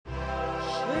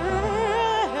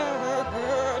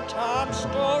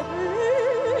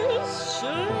Showtime stories.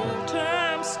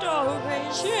 Showtime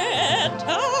stories.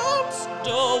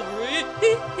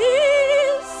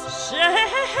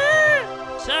 Showtime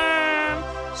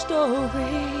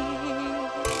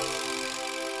stories.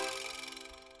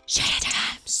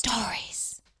 Showtime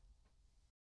stories.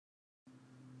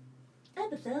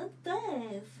 Episode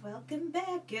 5. Welcome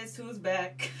back. Guess who's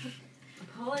back?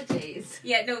 Apologies.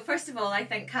 Yeah, no, first of all, I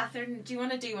think, Catherine, do you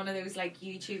want to do one of those, like,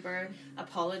 YouTuber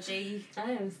apology?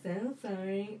 I am so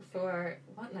sorry for,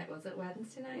 what night was it?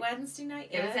 Wednesday night? Wednesday night,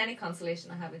 If yeah. it's any consolation,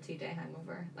 I have a 2-day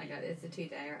hangover. Like, it's a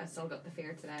 2-dayer. I still got the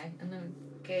fear today. And then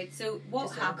Good. So what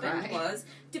Just don't happened cry. was,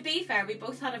 to be fair, we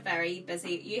both had a very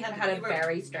busy. I had a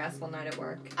very stressful night at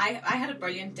work. I had a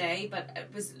brilliant day, but it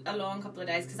was a long couple of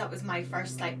days because that was my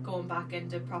first, like, going back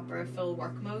into proper full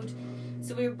work mode.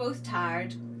 So we were both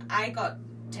tired. I got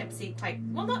tipsy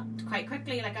not quite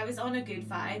quickly. Like, I was on a good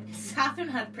vibe. Catherine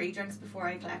had pre-drinks before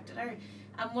I collected her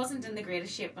and wasn't in the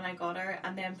greatest shape when I got her,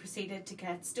 and then proceeded to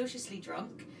get stociously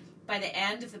drunk. By the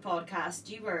end of the podcast,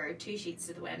 you were 2 sheets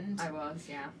to the wind. I was,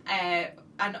 yeah.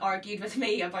 And argued with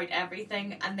me about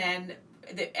everything, and then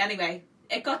anyway,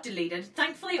 it got deleted.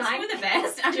 Thankfully, it was for the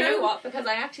best. Do you know what? Because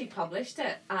I actually published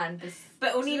it, and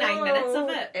but only 9 minutes of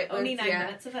it. It was, only 9 yeah.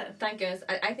 minutes of it. Thank goodness.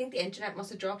 I think the internet must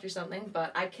have dropped or something,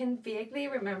 but I can vaguely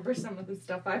remember some of the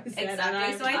stuff I was saying.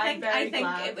 Exactly. So I think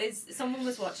glad. it was someone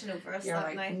was watching over us You're that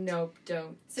like, night. nope,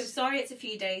 don't. So sorry, it's a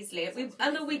few days late.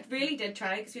 Although we really did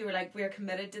try, because we were like, we're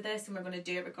committed to this and we're going to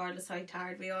do it regardless how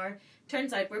tired we are.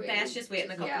 Turns out we're best just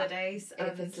waiting a couple of days.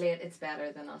 If it's late, it's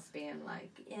better than us being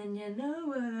like, and you know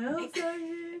what else I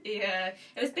heard? Yeah,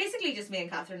 it was basically just me and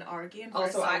Catherine arguing for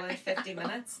Also, a solid 50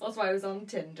 minutes. Also, I was on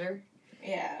Tinder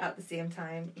Yeah. at the same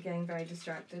time, getting very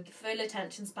distracted. Full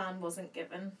attention span wasn't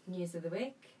given. News of the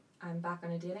week. I'm back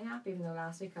on a dating app, even though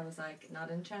last week I was like, not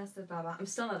interested, blah blah. I'm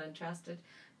still not interested,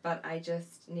 but I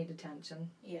just need attention.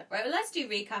 Yeah. Right, well, let's do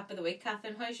recap of the week,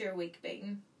 Catherine. How's your week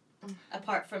been?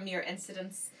 Apart from your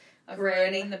incidents of Grim.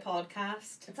 ruining the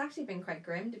podcast. It's actually been quite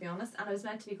grim, to be honest, and I was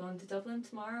meant to be going to Dublin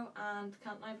tomorrow and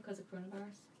can't now because of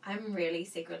coronavirus. I'm really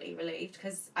secretly relieved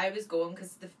because I was going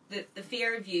because the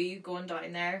fear of you going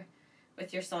down there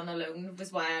with your son alone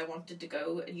was why I wanted to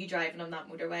go. You driving on that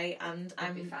motorway, and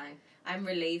I'll be fine. I'm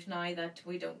relieved now that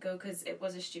we don't go because it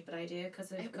was a stupid idea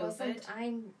because of It COVID. wasn't.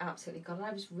 I'm absolutely gutted.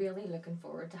 I was really looking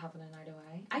forward to having a night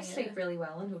away. I Yeah. sleep really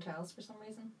well in hotels for some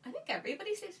reason. I think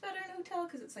everybody sleeps better in a hotel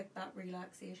because it's like that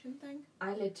relaxation thing.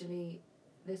 I literally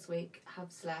this week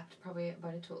have slept probably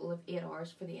about a total of 8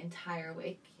 hours for the entire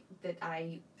week. That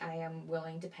I am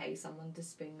willing to pay someone to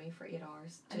spoon me for 8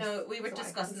 hours. I know we were so I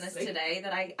discussing can this sleep. today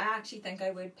that I actually think I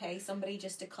would pay somebody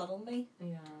just to cuddle me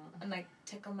Yeah. and like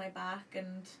tickle my back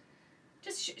and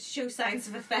just show signs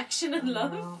of affection and I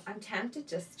love. know. I'm tempted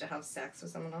just to have sex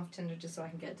with someone off Tinder just so I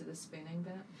can get to the spooning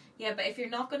bit. Yeah, but if you're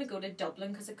not going to go to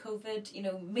Dublin because of COVID, you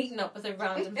know, meeting up with a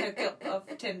random hookup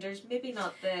of Tinders, maybe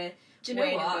not the Do you know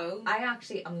way what? to go. I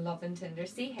actually am loving Tinder.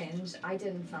 See Hinge, I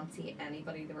didn't fancy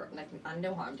anybody. There were like, and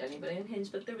no harm to anybody on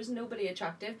Hinge, but there was nobody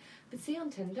attractive. But see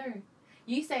on Tinder,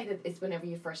 you say that it's whenever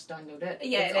you first download it.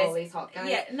 Yeah, it's it all is. these hot guys.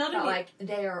 Yeah, not but only like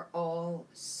they are all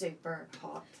super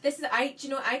hot. this is do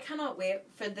you know I cannot wait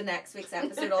for the next week's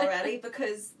episode already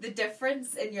because the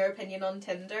difference in your opinion on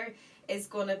Tinder is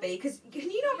gonna be because can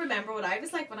you not remember what I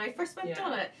was like when I first went Yeah.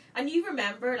 on it, and you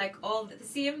remember like all the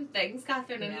same things,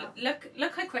 Catherine, and Yeah.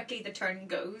 look how quickly the turn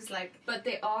goes. Like, But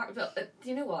they are. But do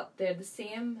you know what? They're the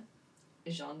same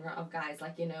genre of guys.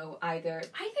 Like, you know, either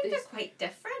I think they're There's- quite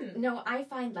different. no, I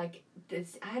find like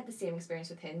this. I had the same experience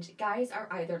with Hinge. Guys are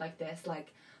either like this,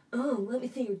 like, oh, let me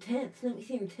see your tits, let me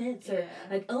see your tits, or Yeah.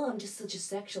 like, oh, I'm just such a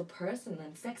sexual person,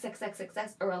 and sex,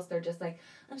 or else they're just like,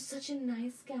 I'm such a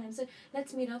nice guy,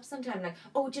 let's meet up sometime. Like,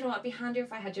 oh, do you know what? It'd be handier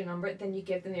if I had your number. Then you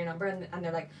give them your number, and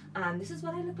they're like, this is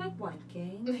what I look like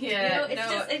wanking. Yeah, you know, it's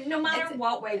no, just no matter it's-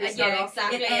 what way they start yeah, off,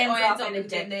 exactly. it ends up in a being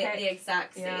dick pic. the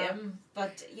exact same. Yeah.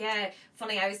 But yeah,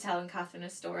 funny. I was telling Catherine a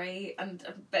story, and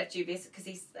a bit dubious because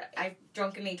I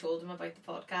drunkenly told him about the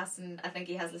podcast, and I think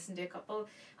he has listened to a couple.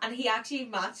 And he actually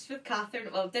matched with Catherine.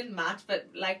 Well, didn't match, but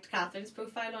liked Catherine's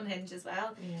profile on Hinge as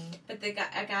well. Yeah. But a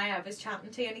guy I was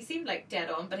chatting to, and he seemed like dead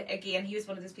on. But again, he was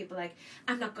one of those people like,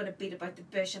 I'm not going to beat about the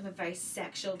bush. I'm a very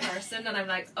sexual person, and I'm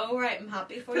like, oh right, I'm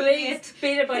happy for you. mate."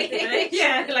 beat about the bitch.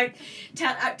 Yeah, like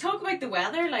talk about the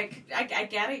weather. Like I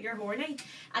get it, you're horny.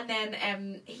 And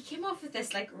then he came off with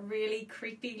this like really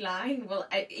creepy line. Well,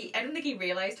 I don't think he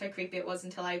realised how creepy it was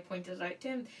until I pointed it out to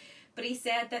him. But he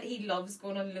said that he loves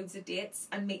going on loads of dates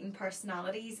and meeting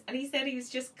personalities, and he said he was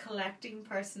just collecting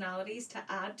personalities to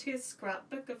add to his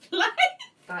scrapbook of life.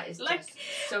 That is Like, just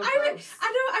so I gross.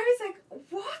 was like,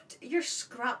 what? Your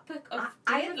scrapbook of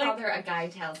I date? would Like, rather a guy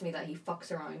tells me that he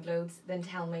fucks around loads than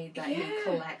tell me that he Yeah.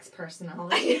 collects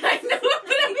personality. I know, but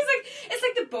I was like, it's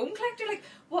like the bone collector. Like,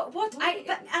 what? What? And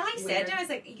I said Weird. to him, I was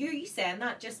like, you saying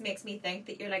that just makes me think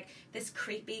that you're like this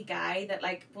creepy guy that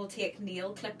like will take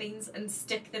nail clippings and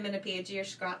stick them in a page of your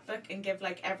scrapbook and give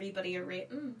like everybody a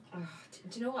rating. Oh,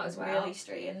 do you know what as well? Really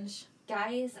strange.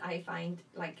 Guys, I find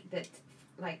that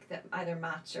either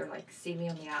match or like see me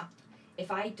on the app. If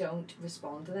I don't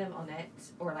respond to them on it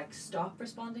or like stop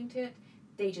responding to it,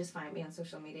 they just find me on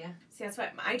social media. See, that's why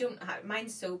I don't have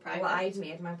mine's so private. Well, I'd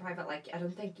made my private. Like, I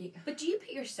don't think you. But do you put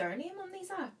your surname on these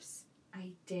apps?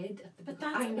 I did at the But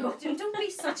beginning. that's I know. Don't be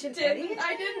such an didn't. idiot.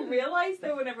 I didn't realize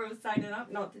though whenever I was signing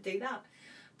up not to do that.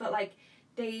 But like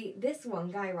this one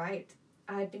guy, right?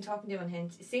 I'd been talking to him on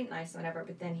Hinge. It seemed nice, whatever.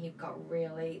 But then he got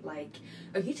really like,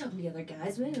 "Are you talking to the other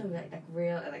guys?" Like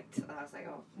real like. I was like,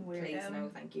 "Oh, please Weirdo. no,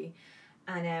 thank you."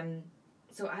 And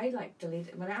so I like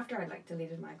deleted after I'd like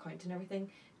deleted my account and everything.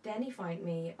 Then he found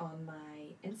me on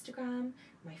my Instagram,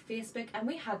 my Facebook, and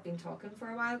we had been talking for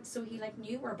a while. So he like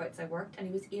knew whereabouts I worked, and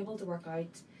he was able to work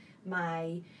out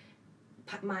my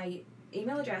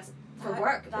email address for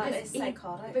work. That because is he-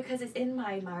 psychotic. because it's in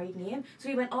my married name. So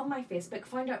he went on my Facebook,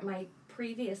 found out my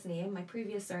previous name, my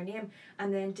previous surname,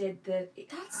 and then did the.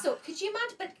 That's so. Could you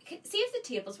imagine? But see if the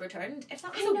tables were turned. If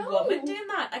that was I a know. woman doing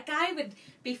that, a guy would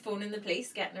be phoning the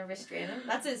police, getting a restraining.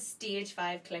 That's a stage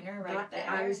 5 clinger right there.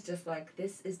 I was just like,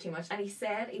 this is too much. And he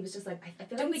said, he was just like, I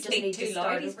feel Don't like we just speak need too to loud.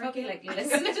 start He's over probably again. like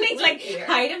listening. He's like Here.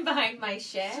 hiding behind my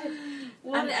shed.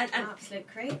 What And- an and- absolute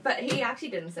creep. But he actually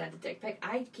didn't send a dick pic.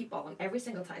 I keep on every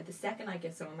single time. The second I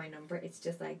give someone my number, it's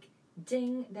just like,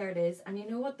 ding, there it is. And you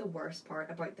know what the worst part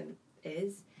about them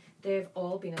is? They've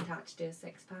all been attached to a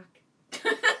 6-pack.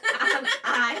 And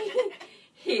I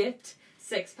hate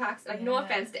 6-packs. Like, no Yeah.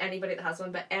 offense to anybody that has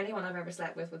one, but anyone I've ever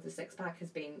slept with a 6-pack has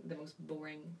been the most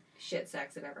boring shit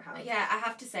sex I've ever had. Yeah, I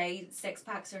have to say,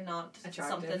 6-packs are not Attractive.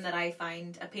 something that I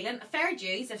find appealing. Fair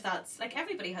dues if that's, like,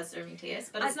 everybody has their own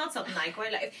taste, but it's not something I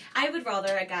quite like. I would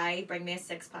rather a guy bring me a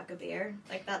 6-pack of beer.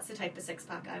 Like, that's the type of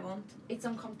 6-pack I want. It's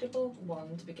uncomfortable,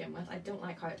 one, to begin with. I don't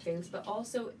like how it feels, but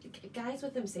also, guys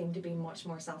with them seem to be much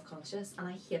more self-conscious, and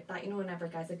I hate that. You know, whenever a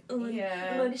guy's like, oh, I'm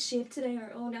out of shape today,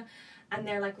 or oh, no. And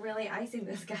they're like, really? I seen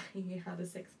this guy who had a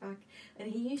 6-pack,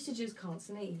 and he used to just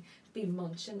constantly be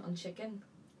munching on chicken.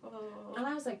 Oh. And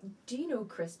I was like, do you know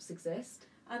crisps exist?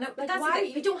 I know, but Like, that's the why?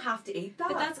 thing. You don't have to eat that.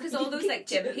 But that's because all those like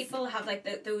gym people have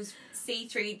like those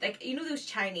see-through, like, you know, those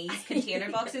Chinese container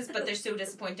boxes, but they're so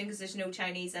disappointing because there's no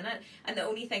Chinese in it, and the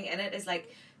only thing in it is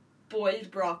like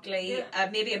boiled broccoli,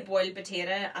 maybe a boiled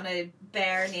potato, and a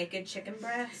bare naked chicken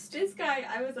breast. This guy,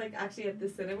 I was like actually at the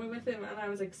cinema with him, and I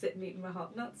was like sitting eating my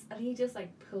hot nuts, and he just like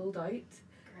pulled out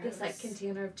this like Gross.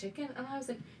 container of chicken, and I was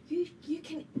like, you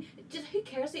can just, who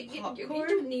cares? You Popcorn?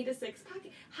 don't need a 6-pack.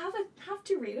 Have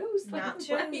Doritos. Like,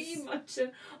 why are Nachos? you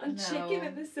munching on No. chicken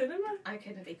in the cinema? I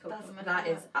couldn't be coping with That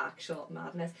is actual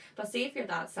madness. But see, if you're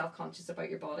that self-conscious about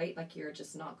your body, like, you're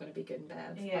just not going to be good in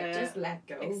bed. Yeah. Like, just let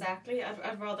go. Exactly.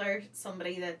 I'd rather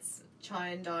somebody that's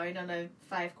chowing down on a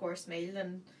 5-course meal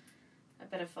than a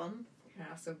bit of fun.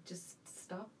 Yeah, so just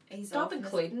stop. Ease Stop off in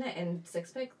this- including it in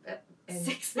 6-pack.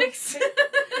 Six picks.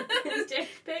 Dick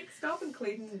pic. Stop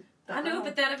including that. I know,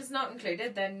 but then if it's not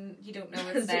included, then you don't know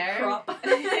it's It's a there. crop.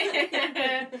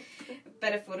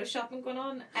 Bit of photoshopping going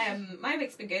on. My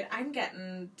week's been good. I'm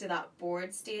getting to that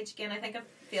bored stage again. I think I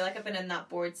feel like I've been in that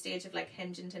bored stage of like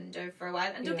Hinge and Tinder for a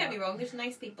while. And don't get Yeah. me wrong, there's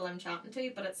nice people I'm chatting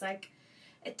to, but it's like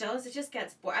it just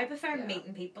gets bored. I prefer Yeah.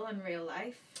 meeting people in real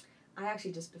life. I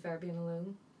actually just prefer being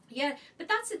alone. Yeah, but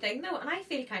that's the thing though, and I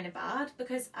feel kind of bad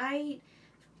because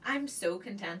I'm so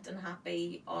content and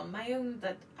happy on my own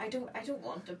that I don't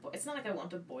want it's not like I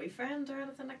want a boyfriend or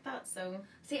anything like that. So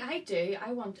See, I do.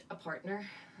 I want a partner.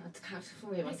 That's kind of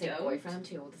we want I to say don't. boyfriend. I'm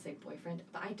too old to say boyfriend,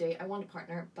 but I do. I want a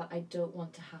partner, but I don't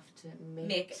want to have to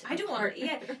make. I a don't want partner.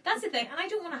 yeah, that's the thing, and I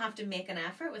don't want to have to make an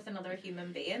effort with another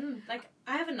human being. Like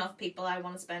I have enough people I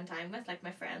want to spend time with, like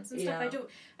my friends and stuff. Yeah.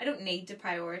 I don't need to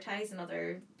prioritize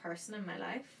another person in my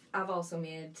life. I've also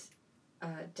made a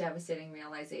devastating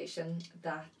realization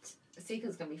that see, 'cause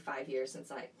it's going to be 5 years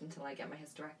until I get my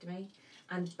hysterectomy,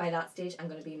 and by that stage I'm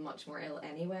going to be much more ill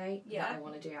anyway. Yeah. that I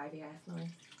want to do IVF now.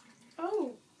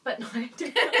 Oh, But no, I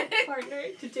don't have a partner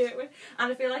to do it with.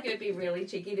 And I feel like it would be really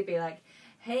cheeky to be like,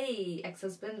 hey,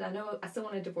 ex-husband, I know I still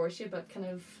want to divorce you, but kind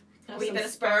of a have wee some bit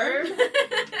of sperm.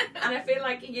 And I feel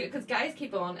like, because guys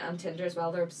keep on Tinder as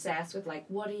well, they're obsessed with like,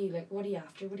 what are you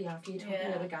after? What are you after? You talking Yeah.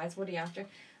 to other guys, what are you after?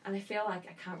 And I feel like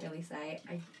I can't really say,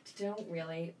 I don't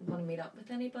really want to meet up with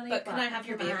anybody. But can I have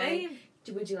your can baby?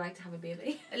 would you like to have a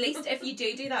baby? At least if you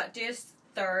do that, just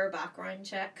thorough background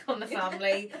check on the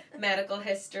family, medical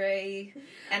history,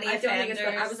 any I don't think offenders.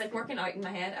 it's. I was like working out in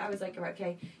my head. I was like, right,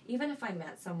 okay, even if I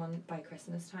met someone by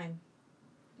Christmas time,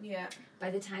 yeah,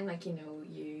 by the time like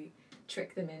you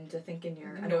trick them into thinking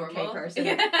you're an normal okay person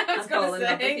Yeah, I was and gonna fall in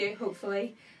love say. with you,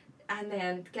 hopefully. And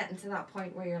then getting to that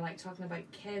point where you're like talking about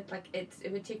kid, like it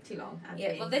would take too long.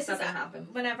 Yeah, well, this is gonna happen.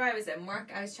 Whenever I was in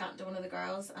work, I was chatting to one of the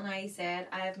girls, and I said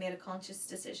I have made a conscious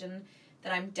decision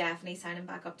that I'm definitely signing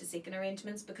back up to seeking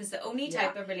arrangements, because the only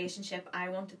type of relationship I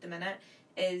want at the minute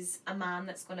is a man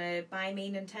that's going to buy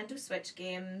me Nintendo Switch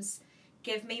games,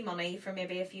 give me money for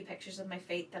maybe a few pictures of my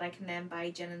feet that I can then buy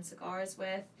gin and cigars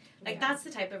with. Like, that's the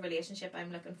type of relationship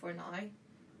I'm looking for now.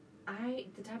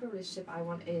 The type of relationship I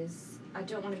want is, I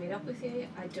don't want to meet up with you.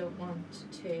 I don't want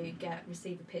to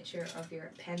receive a picture of your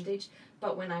appendage.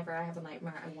 But whenever I have a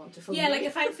nightmare, I want to phone you. Yeah, like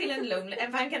if I'm feeling lonely,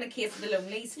 if I'm getting a case of the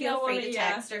lonelies, feel free to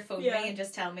text or phone me and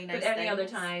just tell me nice But any things. other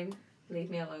time, leave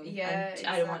me alone. Yeah, and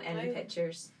I don't want any exactly.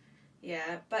 pictures.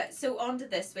 Yeah, but so on to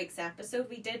this week's episode,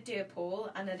 we did do a poll,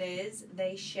 and it is,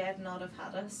 they shed not have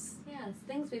had us. Yes,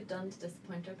 things we've done to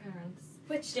disappoint our parents.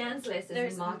 Which Jen's list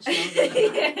there's is much longer than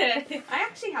mine. Yeah. I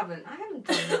actually haven't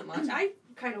done that much. I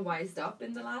kind of wised up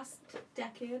in the last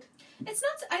decade. It's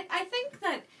not, I think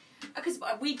that, because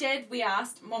we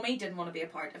asked, Mummy didn't want to be a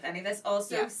part of any of this.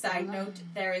 Also, Yeah. side note,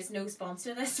 there is no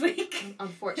sponsor this week.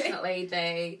 Unfortunately,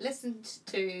 they listened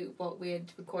to what we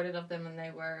had recorded of them and they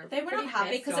were They were pretty not happy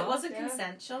pissed because it off, wasn't yeah.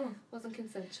 consensual. Wasn't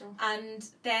consensual. And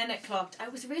then it clocked. I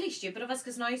was really stupid of us,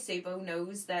 because now Subo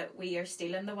knows that we are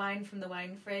stealing the wine from the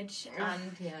wine fridge, and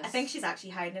Yes. I think she's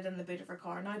actually hiding it in the boot of her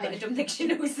car now, but I don't think she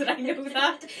knows that I know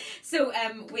that. So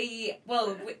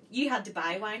you had to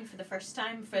buy wine for the first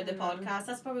time for the podcast.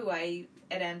 That's probably why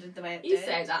it ended the way it You did.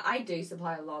 say that. I do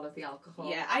supply a lot of the alcohol.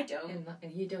 Yeah, I don't.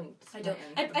 And you don't. I don't.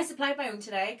 I supplied my own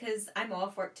today because I'm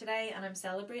off work today and I'm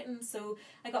celebrating. So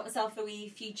I got myself a wee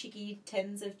few cheeky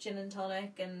tins of gin and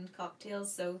tonic and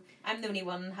cocktails. So I'm the only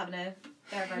one having a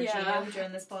Vergino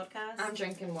during this podcast. I'm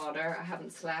drinking water. I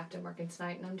haven't slept. I'm working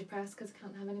tonight and I'm depressed because I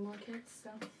can't have any more kids. So.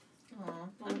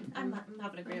 Aw, I'm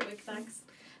having a great week, thanks.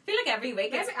 I feel like every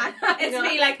week it's No.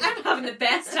 me, like, I'm having the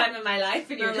best time of my life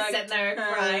and you're I'm just like, sitting there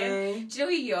crying. Do you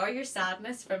know who you are? Your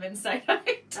sadness from inside out.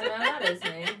 I know, that is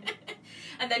me.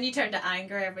 And then you turn to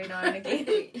anger every now and again.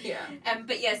 Yeah.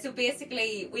 But yeah, so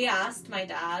basically we asked my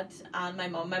dad and my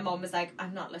mum. My mum was like,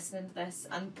 I'm not listening to this,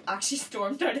 and actually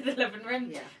stormed out of the living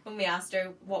room when we asked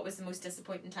her what was the most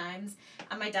disappointing times.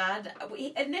 And my dad,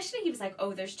 initially he was like,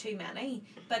 oh, there's too many,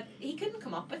 but he couldn't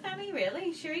come up with any,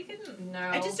 really. Sure, he couldn't. No.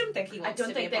 I just don't think he wants to I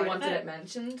don't be think a they part wanted of it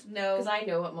mentioned. No. Because I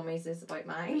know what Mummy's is about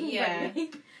mine. Yeah. About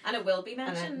me. And it will be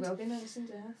And mentioned. it will be mentioned,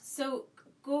 yes. So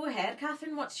go ahead,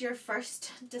 Catherine. What's your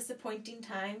first disappointing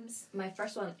times? My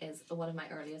first one is one of my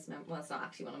earliest memories. Well, it's not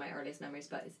actually one of my earliest memories,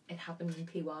 but it happened in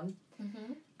P1.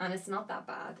 Mm-hmm. And it's not that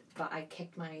bad, but I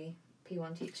kicked my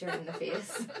P1 teacher in the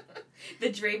face.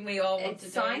 The dream we all want It to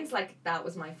do. sounds like that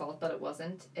was my fault, but it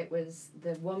wasn't. It was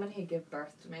the woman who gave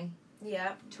birth to me.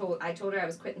 Yeah. I told her I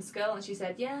was quitting school, and she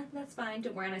said, yeah, that's fine,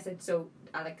 don't worry. And I said, so,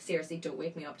 seriously, don't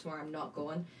wake me up tomorrow, I'm not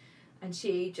going. And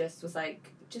she just was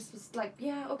like,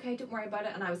 yeah, okay, don't worry about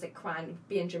it. And I was like crying,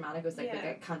 being dramatic. I was like,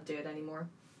 I can't do it anymore.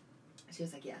 She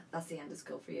was like, yeah, that's the end of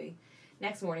school for you.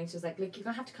 Next morning, she was like, look, you're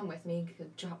going to have to come with me,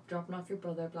 dropping off your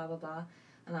brother, blah, blah, blah.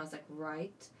 And I was like,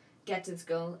 right. Get to the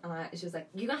school, and she was like,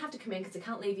 you're going to have to come in because I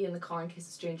can't leave you in the car in case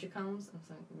a stranger comes. And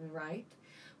I was like, right.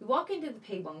 We walk into the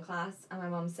P1 class, and my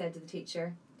mum said to the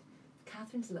teacher,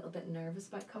 Catherine's a little bit nervous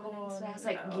about coming in today. I was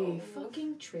like, you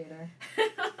fucking traitor.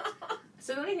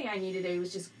 So the only thing I needed to do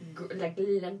was just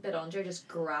limp it under, just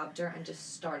grabbed her and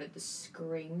just started the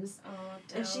screams. Oh,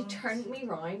 and she turned me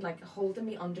round, like holding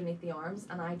me underneath the arms,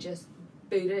 and I just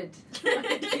booted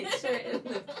my teacher in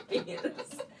the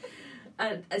face.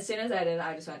 And as soon as I did it,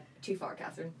 I just went, too far,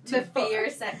 Catherine. The fear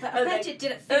set. But I bet you,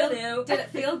 did it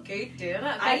feel good doing it?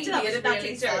 I hated that really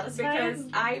teacher satisfying. because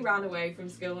I ran away from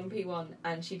school in P1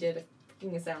 and she did a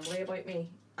fucking assembly about me.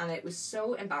 And it was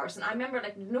so embarrassing. I remember,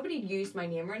 like, nobody used my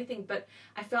name or anything, but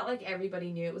I felt like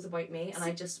everybody knew it was about me, and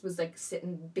I just was, like,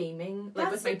 sitting beaming, like,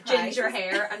 with my ginger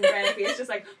hair and red face, just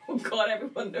like, oh God,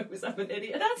 everyone knows I'm an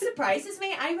idiot. That surprises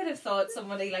me. I would have thought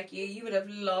somebody like you would have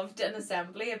loved an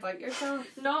assembly about yourself.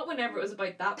 Not whenever it was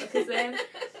about that, because then,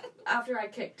 after I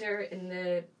kicked her in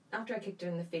the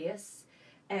face,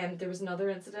 there was another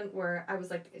incident where I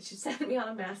was like, she sent me on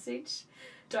a message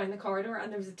down the corridor,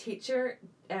 and there was a teacher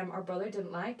our brother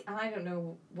didn't like, and I don't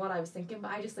know what I was thinking,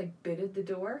 but I just like booted the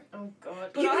door. Oh God!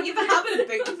 You've a habit of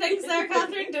booting things there,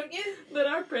 Catherine, don't you? But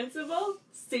our principal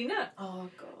seen it. Oh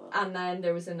God! And then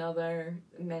there was another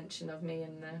mention of me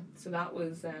so that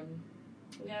was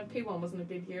Yeah, P1 wasn't a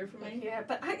good year for me. Yeah,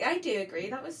 but I do agree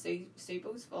that was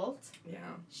Subo's fault. Yeah.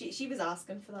 She was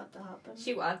asking for that to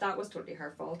happen. That was totally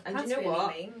her fault. And That's do you know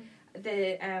really what?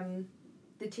 mean.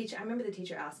 The teacher, I remember the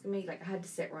teacher asking me, like, I had to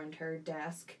sit around her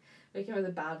desk, like, you know, the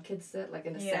bad kids sit, like,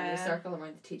 in a semicircle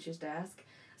around the teacher's desk.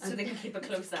 So they can keep a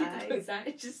close keep a eye. close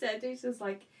eye. She said to me, she was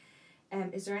like,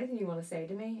 is there anything you want to say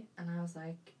to me? And I was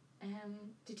like,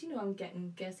 did you know I'm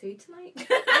getting Guess Who tonight?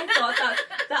 I thought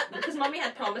that because Mummy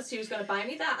had promised she was going to buy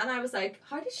me that, and I was like,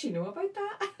 how did she know about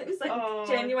that? It was like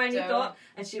genuinely thought,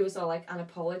 and she was all like an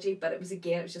apology, but it was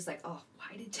just like, oh,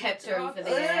 why did you tipped her over the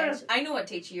edge? I know what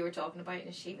teacher you were talking about,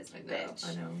 and she was my bitch.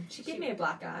 I know. She gave me a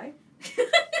black eye. See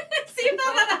if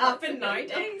that had happened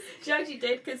nowadays. She actually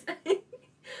did, because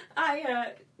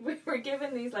we were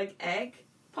given these like egg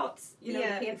pots, you know,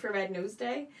 paint for Red Nose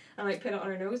Day, and like put it on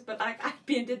her nose, but like I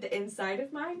painted the inside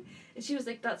of mine, and she was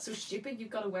like, that's so stupid, you've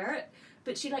got to wear it.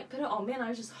 But she like put it on me, and I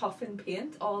was just huffing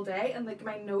paint all day, and like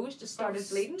my nose just started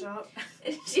bleeding. Stop.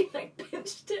 And she like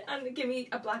pinched it and gave me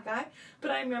a black eye.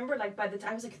 But I remember like by the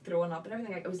time I was like throwing up and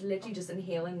everything, like I was literally just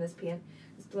inhaling this paint,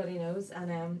 this bloody nose,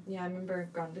 and I remember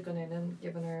Granda going in and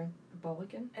giving her a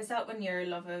bollocking. Is that when your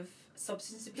love of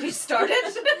substance abuse started?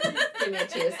 Gave me a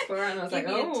taste for it, and I was like,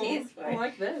 I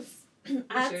like this.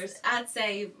 I'd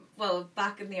say, well,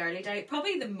 back in the early days,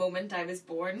 probably the moment I was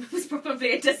born was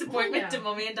probably a disappointment to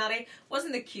Mummy and Daddy.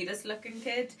 Wasn't the cutest looking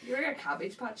kid. You were a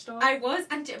Cabbage Patch dog. I was,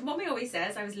 and Mummy always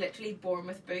says I was literally born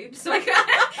with boobs, so I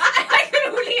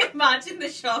could only imagine the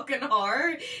shock and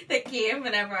horror that came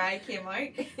whenever I came out.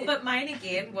 But mine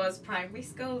again was primary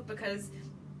school, because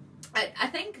I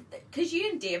think because you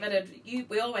and David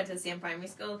we all went to the same primary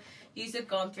school. You had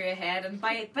gone through ahead, and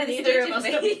by the neither stage of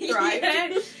us of me,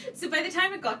 thrived. So by the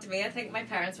time it got to me, I think my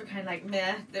parents were kind of like,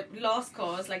 meh, the lost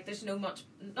cause. Like, there's not much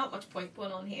point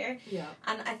going on here. Yeah.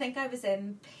 And I think I was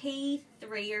in P3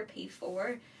 or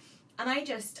P4, and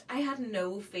I had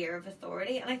no fear of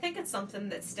authority, and I think it's something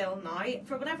that's still now,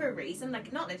 for whatever reason,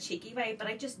 like not in a cheeky way, but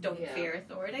I just don't fear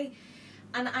authority.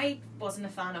 And I wasn't a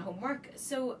fan of homework,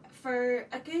 so for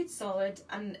a good solid,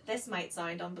 and this might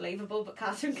sound unbelievable, but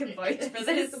Catherine can vouch for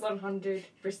this. It's 100%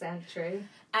 true.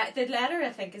 The letter, I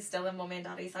think, is still in Mummy and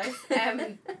Daddy's house.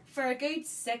 For a good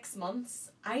 6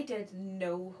 months, I did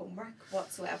no homework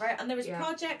whatsoever. And there was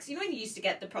projects, you know when you used to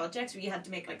get the projects where you had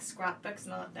to make like scrapbooks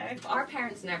and all that there? Our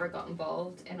parents never got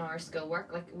involved in our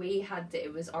schoolwork. Like, we had to,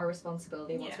 it was our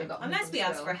responsibility once we got home. Unless we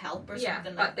asked for help or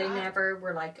something like that. But they never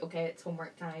were like, okay, it's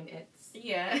homework time, it's...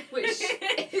 Yeah. Which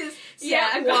is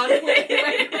one way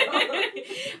wrong.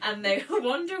 And they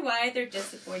wonder why they're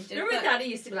disappointed. Remember when Daddy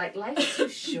used to be like, life's so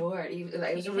short. He was a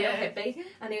real hippie.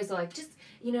 And he was like, just,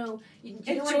 you know, you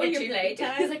enjoy your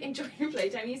playtime. He was like, enjoy your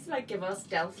playtime. He used to like give us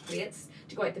Delft plates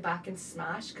to go out the back and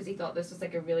smash, because he thought this was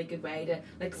like a really good way to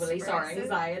like release our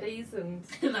anxieties, and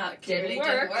that clearly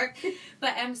didn't work.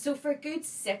 But so for a good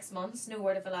 6 months, no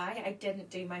word of a lie, I didn't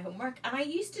do my homework, and I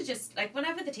used to just like,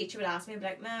 whenever the teacher would ask me, I'd be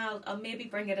like, nah, I'll maybe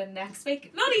bring it in next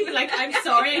week. Not even like, I'm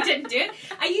sorry I didn't do it.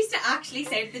 I used to actually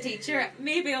say to the teacher,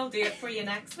 maybe I'll do it for you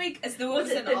next week, as though it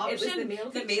was an option. It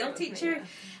was the male teacher.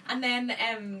 And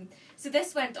then so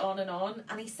this went on,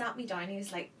 and he sat me down. He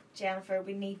was like, Jennifer,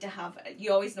 we need to have...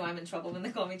 You always know I'm in trouble when they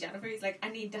call me Jennifer. He's like, I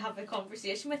need to have a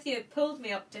conversation with you. Pulled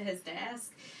me up to his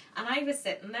desk, and I was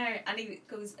sitting there, and he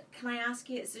goes, can I ask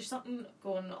you, is there something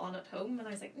going on at home? And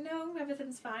I was like, no,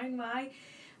 everything's fine. Why?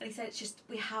 And he said, it's just,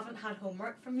 we haven't had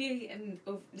homework from you, and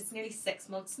it's nearly 6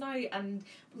 months now, and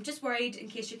I'm just worried in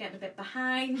case you're getting a bit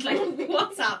behind, like,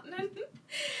 what's happening?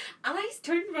 And I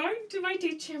turned round to my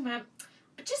teacher and went,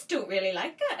 I just don't really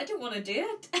like it. I don't want to do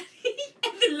it.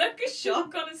 And the look of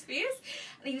shock on his face.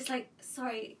 And he was like,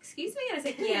 sorry, excuse me? And I was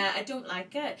like, yeah, I don't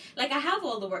like it. Like, I have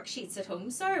all the worksheets at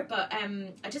home, sir, but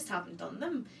I just haven't done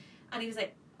them. And he was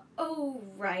like, oh,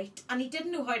 right. And he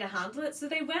didn't know how to handle it, so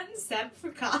they went and sent for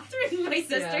Catherine, my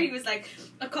sister. Yeah. He was like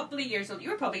a couple of years old. You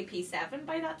were probably P7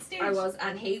 by that stage. I was,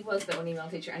 and he was the only male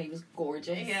teacher, and he was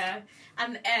gorgeous. Yeah.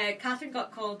 And Catherine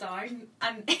got called down,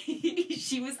 and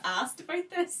she was asked about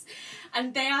this,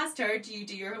 and they asked her, do you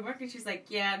do your homework? And she was like,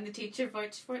 yeah. And the teacher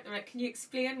vouched for it. They're like, can you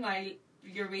explain why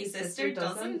your wee sister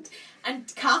doesn't?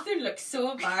 And Catherine looked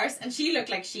so embarrassed, and she looked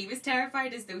like she was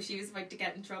terrified, as though she was about to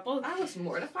get in trouble. I was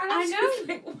mortified. I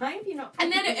know. Like, why have you not?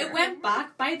 And then it went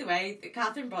back. By the way,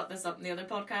 Catherine brought this up in the other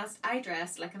podcast. I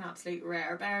dressed like an absolute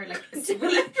rare bear, like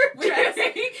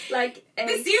like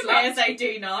the same way as I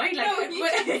do now. Like, no,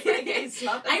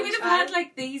 I would have had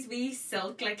like these wee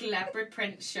silk, like leopard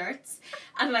print shirts,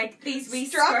 and like these wee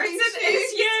skirts,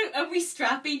 and wee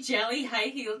strappy jelly high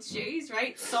heeled shoes,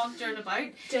 right? Sauntering about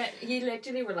out. You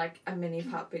literally were like a mini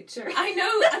Pat Butcher. I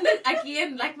know, and then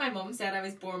again, like my mum said, I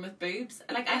was born with boobs.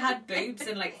 Like I had boobs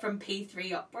and like from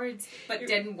P3 upwards, but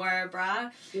didn't wear a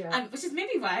bra, Yeah. and which is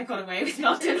maybe why I got away with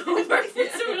not doing homework for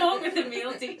so long with a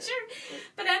male teacher.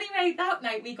 But anyway, that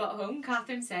night we got home,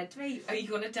 Catherine said to me, "Are you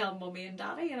going to tell Mummy and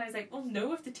Daddy?" And I was like, "Well,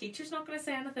 no. If the teacher's not going to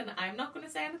say anything, I'm not going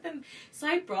to say anything." So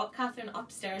I brought Catherine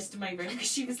upstairs to my room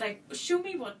because she was like, "Show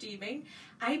me, what do you mean?"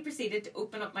 I proceeded to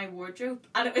open up my wardrobe,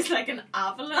 and it was like an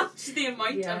avalanche. The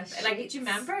amount of like, do you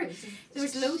remember? There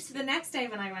was loads. So the next day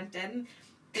when I went in,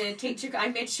 the teacher, I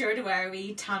made sure to wear a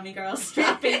wee Tommy Girl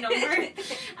strappy number,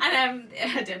 and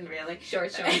I didn't really.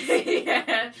 Short.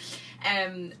 Yeah.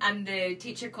 And the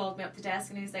teacher called me up the desk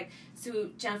and he was like, "So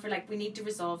Jennifer, like, we need to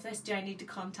resolve this. Do I need to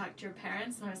contact your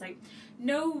parents?" And I was like,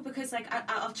 "No, because like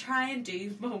I'll try and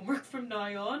do my homework from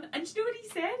now on." And you know what he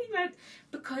said? He went,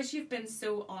 "Because you've been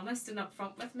so honest and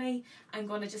upfront with me, I'm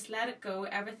gonna just let it go.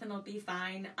 Everything will be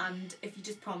fine. And if you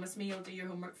just promise me you'll do your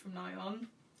homework from now on."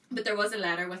 But there was a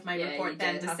letter with my report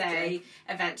then to say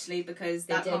eventually, because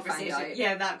that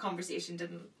conversation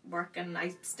didn't work and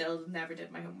I still never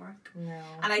did my homework. No.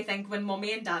 And I think when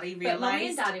Mummy and Daddy realised... But Mummy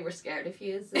and Daddy were scared of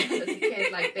you as a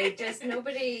kid. Like, they just...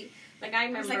 Nobody... Like, I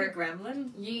remember... I was like a gremlin.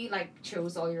 You, like,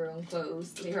 chose all your own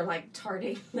clothes. You were, like,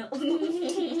 tardy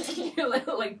your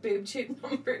little, like, boob tube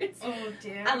numbers. Oh,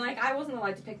 dear. And, like, I wasn't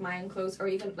allowed to pick my own clothes or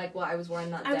even, like, what I was wearing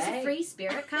that day. I was a free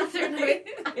spirit, Catherine.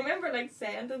 I remember, like,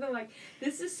 saying to them, like,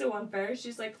 "This is so unfair.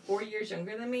 She's, like, 4 years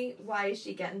younger than me. Why is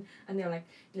she getting..." And they're like,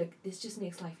 "Look, this just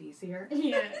makes life easier."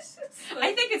 Yes. Like,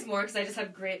 I think it's more because I just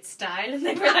had great style and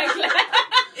they were like,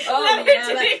 let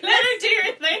her do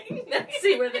your thing. Let's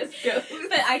see where this goes.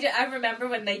 But I remember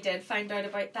when they did find out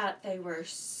about that, they were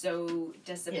so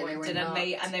disappointed in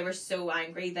me and they were so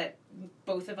angry that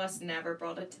both of us never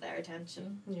brought it to their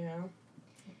attention. Yeah.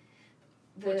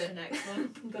 What's the next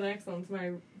one? The next one's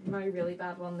my really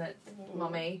bad one that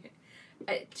Mummy...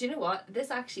 do you know what?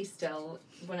 This actually still,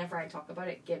 whenever I talk about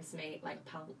it, gives me, like,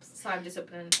 palps. So I'm just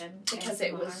opening a tin. Because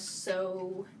it was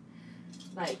so...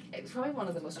 Like, it was probably one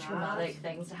of the most traumatic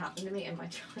things to happen to me in my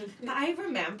childhood. But I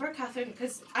remember, Catherine,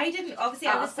 because I didn't... Obviously,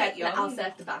 I was quite young. I'll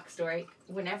set the backstory.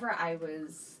 Whenever I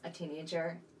was a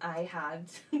teenager, I had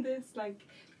this, like,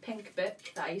 pink book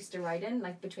that I used to write in,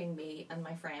 like, between me and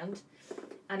my friend.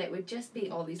 And it would just be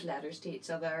all these letters to each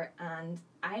other. And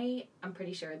I'm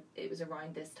pretty sure it was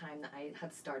around this time that I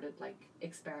had started, like,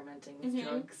 experimenting with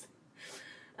drugs.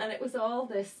 And it was all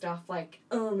this stuff like,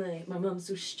 "Oh, my mum's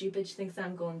so stupid. She thinks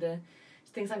I'm going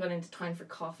into town for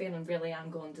coffee and really I'm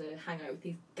going to hang out with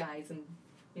these guys and,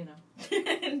 you know."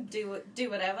 do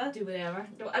whatever. Do whatever.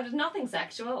 No, I was nothing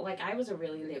sexual. Like, I was a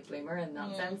really late bloomer in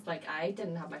that sense. Like, I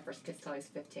didn't have my first kiss till I was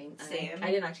 15. Same.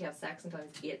 I didn't actually have sex until I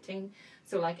was 18.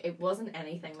 So, like, it wasn't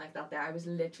anything like that there. I was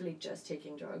literally just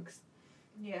taking drugs.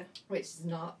 Yeah. Which is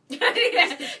not. Yeah.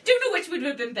 Don't know which would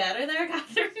have been better there,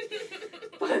 Catherine.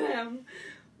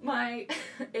 But,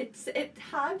 it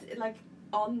had, like,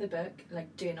 on the book,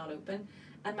 like, "Do not open."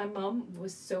 And my mum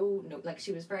was so,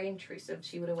 she was very intrusive.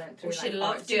 She would have went through, she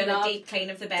loved doing a deep clean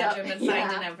of the bedroom and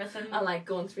finding everything. And, like,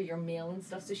 going through your mail and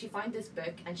stuff. So she found this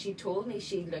book and she told me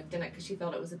she looked in it because she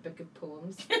thought it was a book of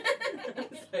poems. I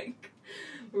was like,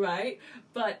 right.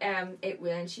 But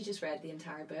when she just read the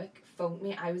entire book, phoned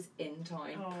me. I was in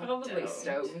town, probably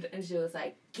stoned. And she was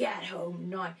like, "Get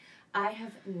home now." I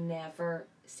have never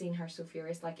seen her so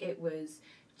furious. Like, it was...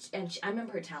 And I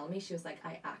remember her telling me, she was like,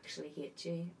 "I actually hate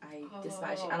you. I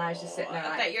despise you." And I was just sitting there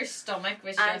like... I bet your stomach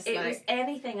was and just it like... was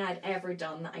anything I'd ever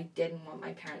done that I didn't want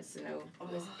my parents to know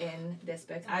was in this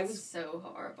book. I was so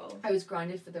horrible. I was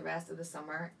grounded for the rest of the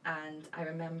summer, and I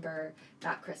remember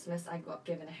that Christmas I got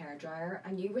given a hairdryer,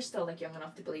 and you were still, like, young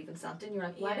enough to believe in Santa, and you were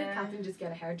like, "Why did Catherine just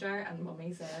get a hairdryer?" And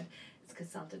Mummy said, "It's because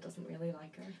Santa doesn't really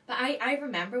like her." But I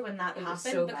remember when that happened,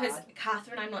 so because bad.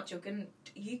 Catherine, I'm not joking,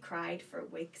 you cried for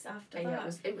weeks after that.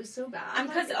 Yeah, it was so bad. And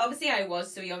because obviously I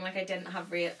was so young, like, I didn't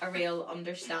have a real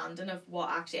understanding of what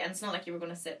actually, and it's not like you were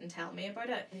going to sit and tell me about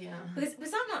it. Yeah. Because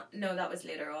was that not? No, that was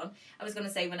later on. I was going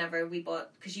to say whenever we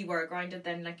bought, because you were grounded,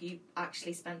 then, like, you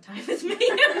actually spent time with me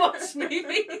and watched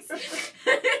movies.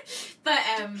 But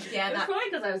yeah, it was that probably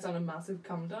because I was on a massive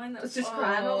come down. That was just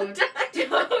crying all the time.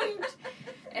 Don't.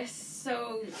 It's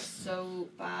so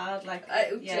bad. Like, I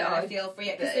feel for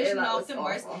you, because there's nothing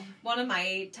worse. One of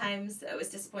my times it was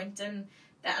disappointing,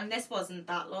 and this wasn't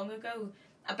that long ago,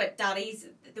 but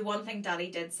the one thing Daddy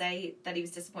did say that he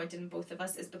was disappointed in both of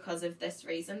us is because of this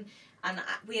reason. And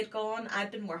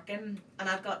I'd been working and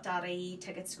I'd got Daddy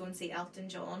tickets to go and see Elton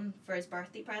John for his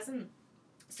birthday present.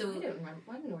 So I don't remember.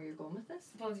 I don't know where you're going with this.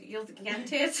 well, you'll get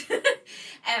to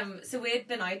it. So we had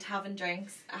been out having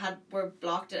drinks. Were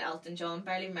blocked at Elton John.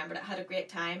 Barely remembered it. Had a great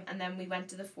time, and then we went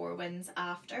to the Four Winds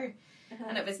after,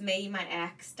 and it was me, my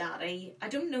ex, Daddy. I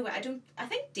don't know. I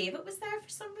think David was there for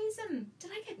some reason.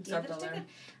 Did I get David a ticket?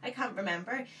 I can't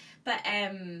remember. But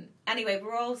anyway, we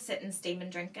were all sitting, steaming,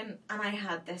 drinking, and I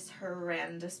had this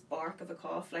horrendous bark of a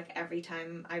cough like every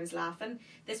time I was laughing.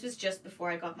 This was just before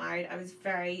I got married. I was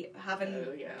having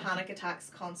panic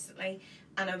attacks constantly,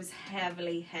 and I was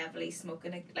heavily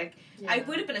smoking. Like I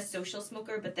would have been a social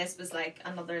smoker, but this was like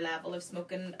another level of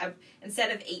smoking.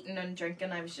 Instead of eating and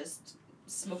drinking, I was just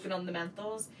smoking on the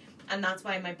menthols, and that's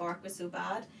why my bark was so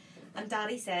bad. And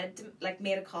Daddy said, like,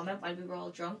 made a comment while we were all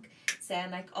drunk, saying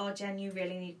like, "Oh, Jen, you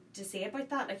really need to say about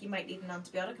that. Like, you might need an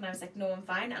antibiotic." And I was like, "No, I'm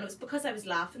fine." And it was because I was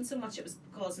laughing so much, it was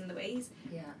causing the wheeze.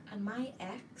 Yeah. And my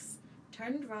ex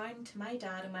turned round to my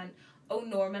dad and went, "Oh,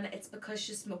 Norman, it's because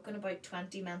she's smoking about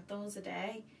 20 menthols a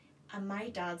day." And my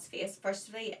dad's face,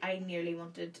 firstly, I nearly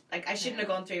wanted, like, I shouldn't have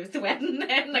gone through with the wedding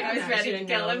then. Like, I was ready to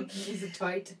kill him. He's a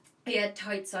twite. Yeah,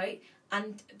 tights out.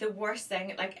 And the worst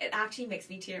thing, like, it actually makes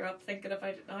me tear up thinking about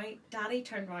it now. Daddy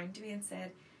turned round to me and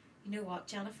said, "You know what,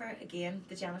 Jennifer," again,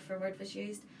 the Jennifer word was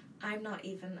used, "I'm not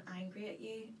even angry at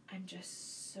you. I'm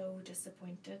just so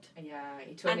disappointed." Yeah,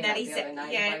 he told me that the other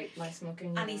night about my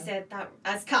smoking. And he said that,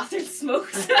 as Catherine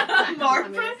smokes,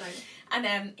 Margaret. And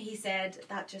then he said,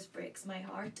 "That just breaks my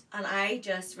heart." And I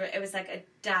just, it was like a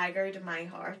dagger to my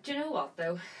heart. Do you know what,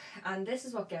 though? And this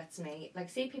is what gets me. Like,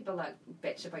 see people that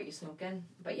bitch about you smoking,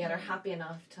 but yet are happy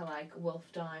enough to, like, wolf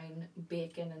down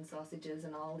bacon and sausages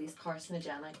and all these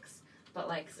carcinogenics. But,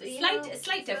 like,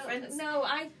 slight difference. No,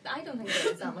 I don't think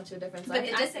there is that much of a difference. But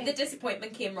the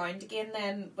disappointment came round again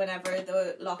then whenever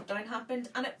the lockdown happened.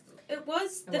 And it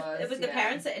was the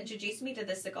parents that introduced me to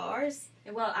the cigars.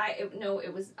 Well, I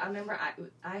remember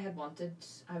I had wanted,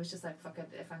 I was just like, fuck it,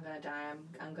 if I'm gonna die,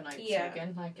 I'm gonna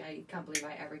smoking. Like, I can't believe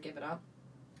I ever give it up.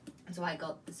 And so I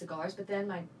got the cigars, but then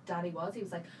my daddy he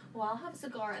was like, "Well, I'll have a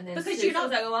cigar," and then because you're not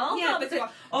like, "Well, yeah," because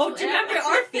do you remember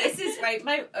our faces, right?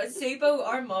 My Subo,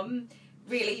 our mum,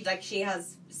 really, like, she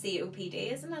has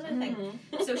COPD, isn't it, I think?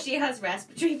 Mm-hmm. So she has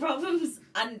respiratory problems,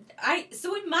 and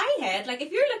so in my head, like,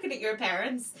 if you're looking at your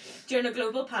parents during a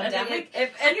global pandemic,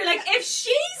 and you're like, if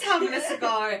she's having a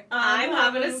cigar, I'm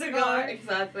having a cigar.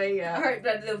 Exactly, yeah.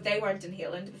 But they weren't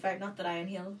inhaling, to be fair. Not that I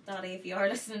inhale, Daddy, if you are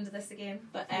listening to this again.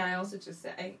 But and I also just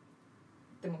say,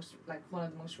 one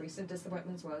of the most recent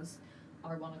disappointments was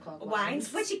our 1 o'clock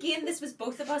wines, which again, this was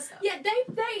both of us. Yeah,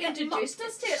 they introduced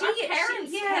us to it. Our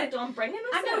parents kept on bringing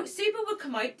us. I know. Suba would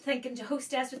come out thinking to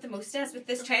hostess with the mostess with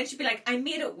this trend. She'd be like, "I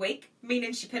made it weak,"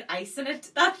 meaning she put ice in it.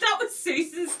 That was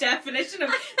Susan's definition of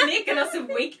making us a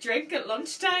weak drink at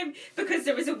lunchtime, because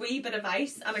there was a wee bit of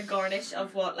ice and a garnish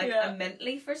of a mint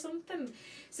leaf or something.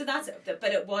 So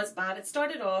but it was bad. It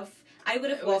started off, I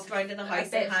would have walked around in the house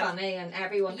a bit funny, and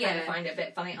everyone kind of found it a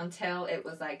bit funny until it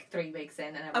was like 3 weeks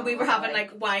in, and we were having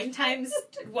like wine times.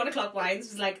 1 o'clock wines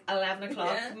was like 11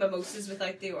 o'clock mimosas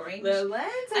without the orange.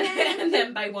 And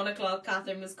then by 1 o'clock,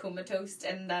 Catherine was comatose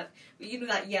in that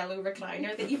yellow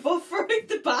recliner that you bought for out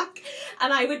the back,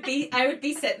 and I would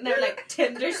be sitting there like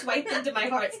Tinder swiping to my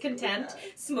heart's content,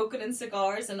 smoking in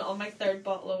cigars and on my 3rd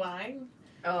bottle of wine.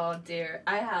 Oh dear,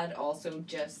 I had also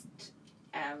just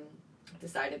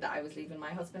decided that I was leaving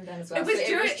my husband then as well. It was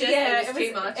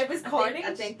too much. It was carnage.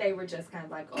 I think they were just kind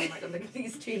of like, "Oh my god, look at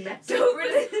these two mess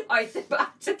out the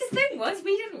back." But the thing was,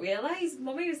 we didn't realise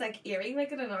Mummy was like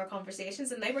earring-making in our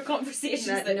conversations, and they were conversations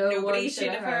that nobody should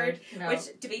have heard. No.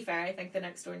 Which, to be fair, I think the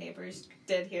next door neighbours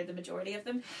did hear the majority of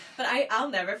them. But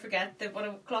I'll never forget the 1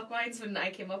 o'clock wines when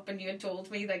I came up and you had told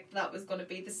me like that was going to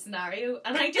be the scenario,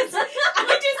 and I just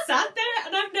sat there,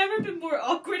 and I've never been more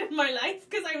awkward in my life,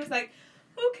 because I was like,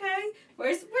 okay,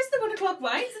 where's the 1 o'clock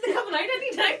wines? Are they coming out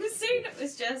anytime soon? It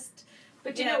was just...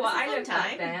 But you know what, I looked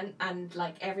back then, and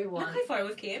like everyone... Look how far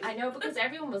we've came. I know, because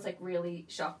everyone was like really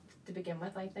shocked to begin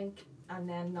with, I think. And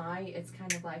then now it's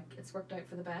kind of like, it's worked out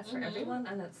for the best for everyone,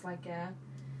 and it's like,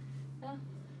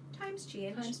 Times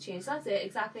change. That's it,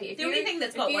 exactly. The only thing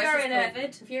that's got worse is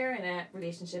COVID. If you're in a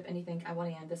relationship and you think, "I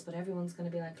want to end this," but everyone's going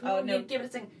to be like, "Oh no, give it a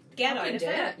thing." Get out of it.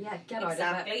 Yeah, get out of it.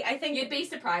 Exactly. I think you'd be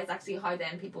surprised actually how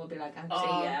then people would be like,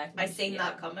 I seen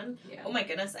that coming. Yeah. Oh my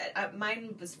goodness,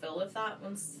 mine was full of that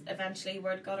once eventually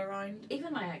word got around.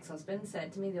 Even my ex-husband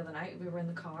said to me the other night, we were in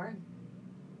the car,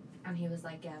 and he was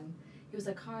like,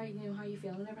 "How are you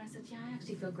feeling?" And I said, "Yeah, I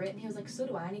actually feel great." And he was like, "So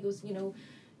do I." And he goes,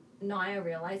 now I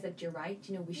realise that you're right.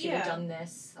 You know, we should have Yeah. done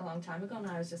this a long time ago. And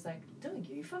I was just like, don't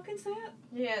you fucking say it.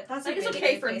 Yeah, that's Like, a it's really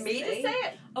okay good for place me to be. say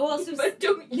it, Oh, also, but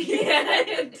don't you.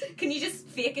 yeah. Can you just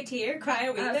fake a tear, cry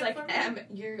a wee I was bit like, for me?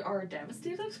 you are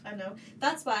devastated. I know.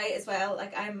 That's why, as well,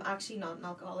 like, I'm actually not an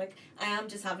alcoholic. I am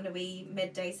just having a wee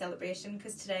midday celebration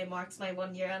because today marks my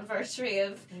 1 year anniversary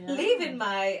of Yeah. leaving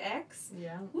my ex.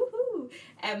 Yeah. Woohoo!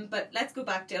 But let's go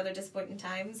back to other disappointing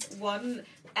times. One,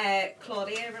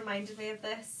 Claudia reminded me of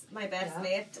this, my best Yeah.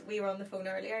 mate. We were on the phone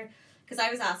earlier because I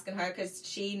was asking her because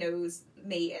she knows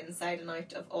me inside and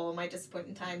out of all my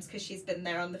disappointing times because she's been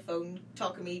there on the phone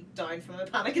talking me down from a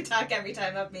panic attack every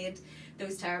time I've made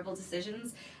those terrible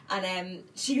decisions. And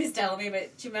she was telling me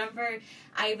about, do you remember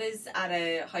I was at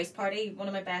a house party, one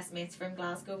of my best mates from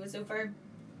Glasgow was over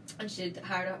and she'd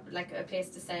hired a place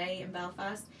to stay in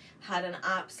Belfast. Had an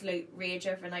absolute rage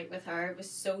overnight with her. Was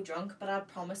so drunk, but I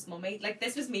promised Mummy, like,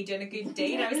 this was me doing a good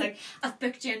deed. I was like, I've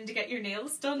booked you in to get your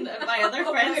nails done at my other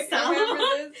friend's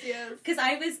salon. Yes. Because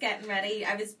I was getting ready.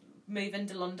 I was moving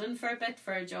to London for a bit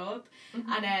for a job,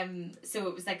 and so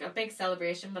it was like a big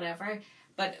celebration, whatever.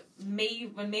 But when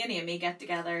me and Amy get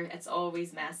together, it's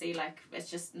always messy. Like,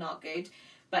 it's just not good.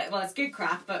 But, well, it's good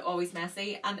crack, but always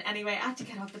messy. And anyway, I had to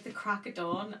get up at the crack of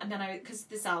dawn. And then because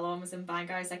the salon was in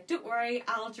Bangor, I was like, don't worry,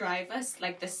 I'll drive us.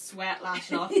 Like, the sweat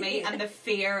lashing off me and the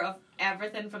fear of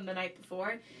everything from the night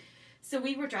before. So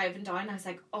we were driving down. I was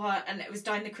like, oh, and it was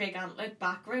down the Craig Antlet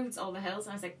back roads, all the hills.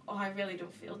 And I was like, oh, I really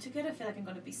don't feel too good. I feel like I'm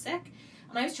going to be sick.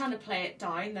 And I was trying to play it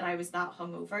down that I was that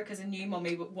hungover because I knew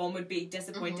Mummy, one, would be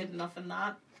disappointed enough in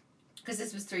that. Because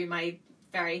this was through my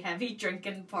very heavy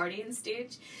drinking partying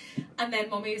stage. And then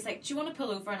Mummy was like, do you want to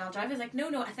pull over and I'll drive? I was like, no,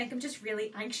 I think I'm just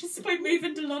really anxious about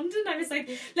moving to London. I was like,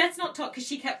 let's not talk, because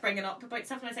she kept bringing up about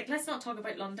stuff and I was like, let's not talk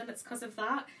about London, it's because of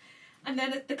that. And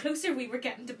then the closer we were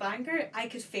getting to Bangor, I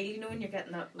could feel, you know, when you're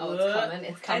getting that, Oh,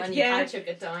 it's coming, yeah. You can't choke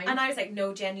it down. And I was like,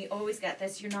 no, Jen, you always get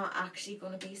this, you're not actually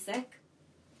going to be sick.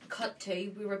 Cut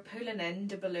to, we were pulling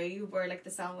into Baloo where like the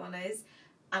salon is,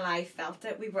 and I felt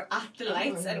it. We were at the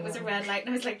lights and it was a red light and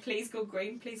I was like, please go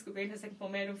green, please go green. I was like,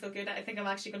 Mummy, I don't feel good, I think I'm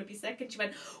actually going to be sick. And she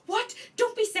went, what?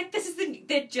 Don't be sick, this is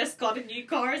they just got a new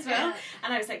car as well.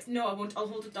 And I was like, no, I won't, I'll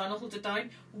hold it down.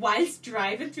 Whilst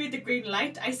driving through the green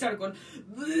light, I started going,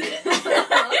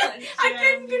 I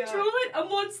couldn't control it. And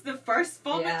once the first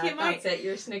vomit came out, that's it,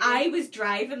 you're sniggering. I was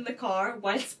driving the car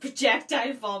whilst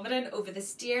projectile vomiting over the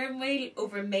steering wheel,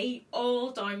 over me,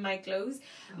 all down my clothes.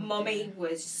 Mummy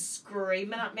was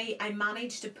screaming at me. I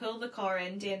managed to pull the car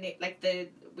into the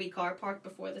wee car park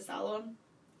before the salon.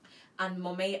 And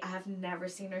Mummy, I have never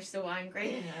seen her so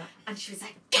angry. Yeah. And she was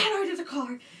like, get out of the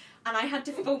car. And I had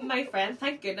to phone my friend.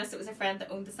 Thank goodness it was a friend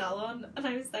that owned the salon. And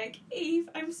I was like, Eve,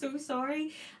 I'm so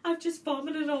sorry. I've just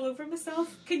vomited all over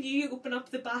myself. Can you open up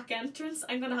the back entrance?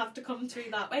 I'm going to have to come through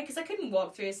that way. Because I couldn't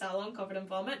walk through a salon covered in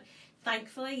vomit.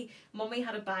 Thankfully, Mummy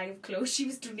had a bag of clothes she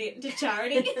was donating to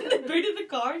charity in the boot of the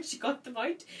car and she got them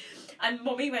out. And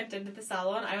Mummy went into the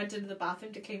salon. I went into the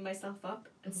bathroom to clean myself up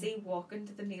and see walking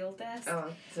to the nail desk. Oh,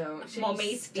 so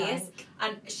Mummy's face.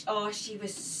 And she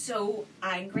was so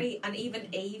angry. And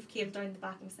even Eve came down the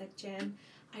back and was like, Jen,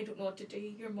 I don't know what to do.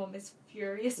 Your mum is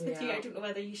furious with you. I don't know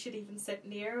whether you should even sit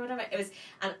near or whatever. It was,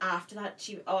 and after that,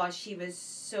 she was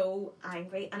so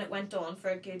angry, and it went on for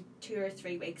a good 2 or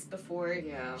 3 weeks before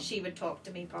she would talk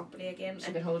to me properly again.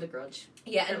 She could hold a grudge.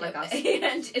 Yeah, and like us.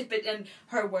 And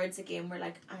her words again were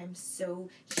like, I'm so.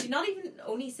 She not even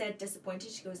only said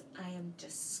disappointed. She goes, I am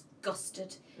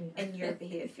disgusted in your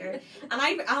behaviour. And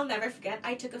I'll never forget,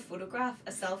 I took a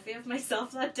selfie of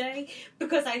myself that day,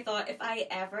 because I thought, if I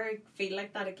ever feel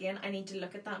like that again, I need to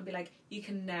look at that and be like, you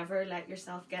can never let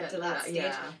yourself get to that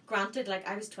stage. Granted, like,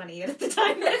 I was 28 at the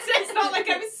time. It's not like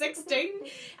I was 16.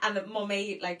 And the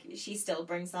Mummy, like, she still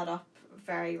brings that up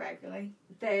very regularly.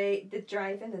 The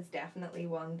driving is definitely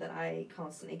one that I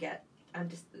constantly get. And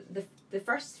just the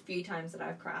first few times that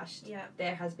I've crashed,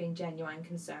 there has been genuine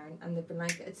concern, and they've been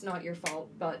like, it's not your fault,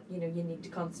 but you know, you need to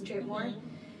concentrate more.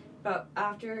 But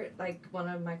after like one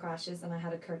of my crashes, and I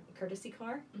had a courtesy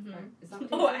car. Is that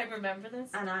I remember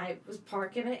this. And I was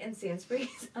parking it in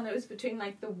Sainsbury's, and it was between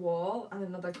like the wall and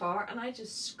another car, and I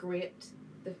just scraped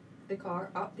the car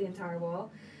up the entire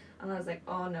wall. And I was like,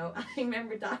 oh no. I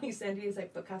remember Danny said, he was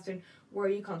like, but Catherine, where are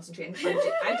you concentrating?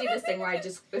 I do this thing where I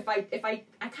just, if I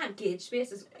can't gauge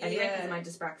spaces anyway because of my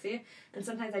dyspraxia, and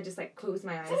sometimes I just like close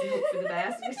my eyes and hope for the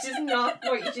best, which is not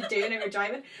what you should do when you're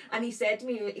driving. And he said to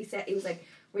me, he was like,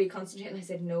 were you concentrating? And I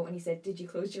said, no. And he said, did you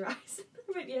close your eyes?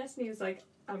 I went, yes. And he was like,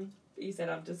 he said,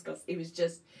 I'm disgusted.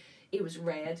 He was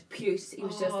red, puce. He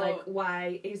was just like,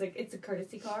 why? He was like, it's a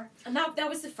courtesy car. And that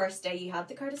was the first day you had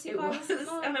the courtesy car, was,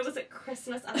 and it was at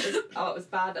Christmas, and it was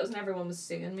bad. That was when everyone was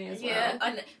suing me as well.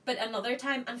 Yeah, but another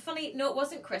time, and funny, no, it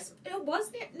wasn't Christmas. It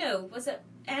wasn't it? No, was it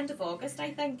end of August?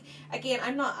 I think. Again,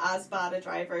 I'm not as bad a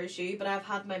driver as you, but I've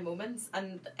had my moments.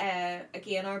 And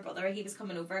again, our brother, he was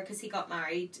coming over because he got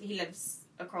married. He lives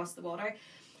across the water.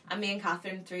 And me and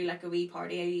Catherine threw like a wee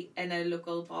party in a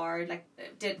local bar, like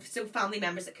so family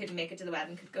members that couldn't make it to the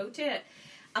wedding could go to it.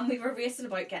 And we were racing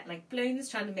about getting like balloons,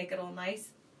 trying to make it all nice.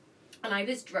 And I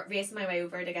was racing my way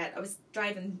over I was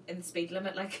driving in the speed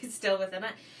limit, like still within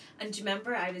it. And do you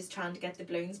remember I was trying to get the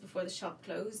balloons before the shop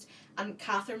closed? And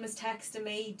Catherine was texting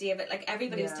me, David, like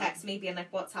everybody was texting me being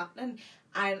like, what's happening?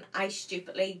 And I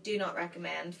stupidly, do not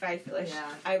recommend, very foolish.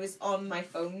 Yeah. I was on my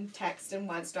phone texting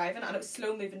whilst driving, and it was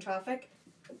slow moving traffic.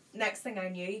 Next thing I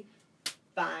knew,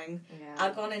 bang. Yeah.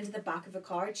 I'd gone into the back of a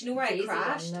car. Do you know where I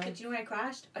crashed? Do you know where I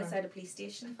crashed? Outside a police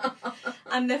station.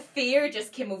 And the fear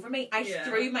just came over me. I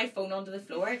threw my phone onto the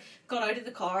floor, got out of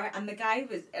the car, and the guy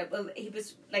was, he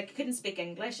was like, couldn't speak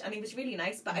English, and he was really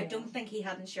nice, but I don't think he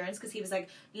had insurance, because he was like,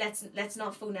 let's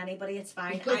not phone anybody, it's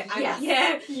fine. He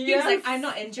was like, I'm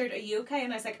not injured, are you okay?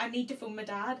 And I was like, I need to phone my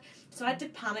dad. So I had to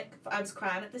panic. I was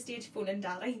crying at the stage, phoning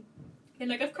Daddy. And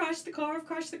like, I've crashed the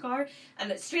car.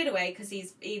 And straight away, because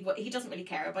he doesn't really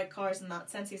care about cars in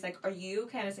that sense, he's like, are you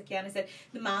okay? And I was like, yeah. And I said,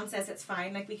 the man says it's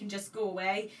fine, like we can just go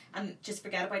away and just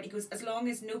forget about it. He goes, as long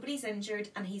as nobody's injured,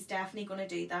 and he's definitely going to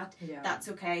do that, that's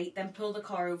okay. Then pull the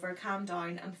car over, calm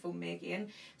down, and phone me again.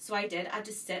 So I did. I had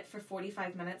to sit for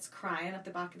 45 minutes crying at the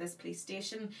back of this police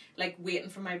station, like waiting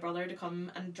for my brother to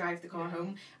come and drive the car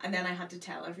home. And then I had to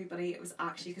tell everybody it was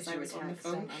actually because I was on the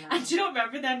phone. And do you not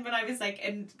remember then when I was like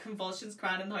in convulsions,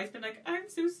 crying in the house, being like, I'm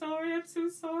so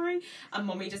sorry, and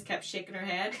Mummy just kept shaking her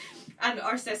head, and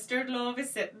our sister-in-law was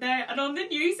sitting there, and on the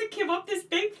news it came up this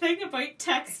big thing about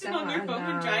texting on your phone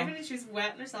and driving, and she was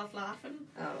wetting herself laughing.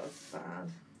 Oh, it's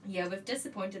bad. Yeah, we've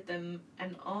disappointed them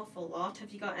an awful lot.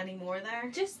 Have you got any more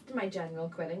there? Just my general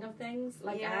quitting of things.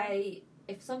 Like,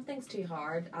 if something's too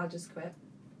hard, I'll just quit.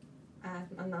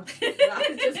 And that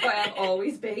is just how I've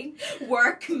always been.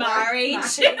 Work,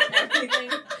 marriage, everything.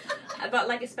 But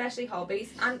like, especially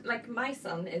hobbies, and like my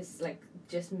son is like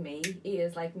just me. He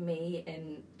is like me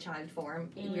in child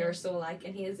form. We are so alike,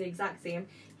 and he is the exact same.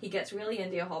 He gets really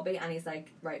into a hobby, and he's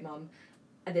like, right, Mum,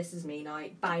 this is me now.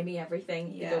 Buy me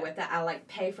everything. You go with it. I'll like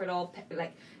pay for it all.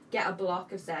 Like get a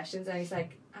block of sessions, and he's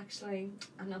like, actually,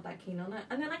 I'm not that keen on it.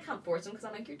 And then I can't force him, because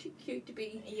I'm like, you're too cute to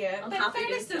be but in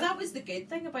fairness though, that was the good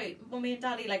thing about Mummy and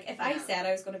Daddy. Like, if I said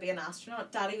I was going to be an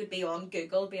astronaut, Daddy would be on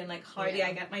Google being like, how do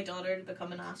I get my daughter to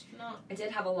become an astronaut? I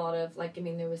did have a lot of, like, I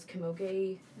mean, there was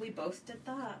camogie. We both did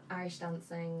that. Irish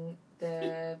dancing,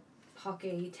 the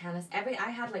hockey, tennis, I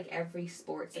had like every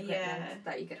sports equipment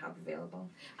that you could have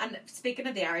available. And speaking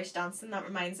of the Irish dancing, that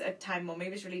reminds a time Mummy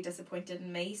was really disappointed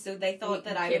in me, so they thought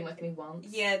that I came with me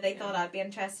once. They thought I'd be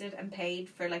interested and paid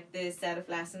for like the set of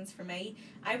lessons for me.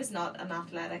 I was not an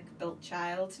athletic built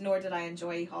child, nor did I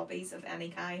enjoy hobbies of any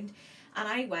kind, and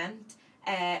I went.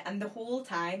 And the whole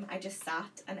time I just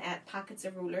sat and ate packets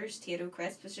of Rollers Tato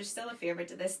crisps, which are still a favourite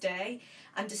to this day,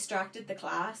 and distracted the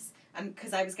class, and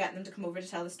because I was getting them to come over to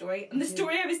tell the story, and the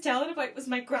story I was telling about was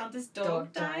my grandest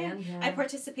dog dying. I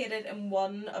participated in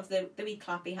one of the wee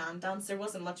clappy hand dance. There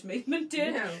wasn't much movement to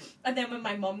it. And then when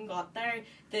my mum got there,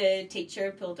 the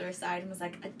teacher pulled her aside and was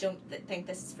like, I don't think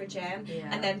this is for Jen,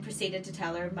 and then proceeded to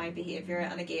tell her my behaviour.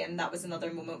 And again, that was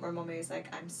another moment where Mummy was like,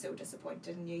 I'm so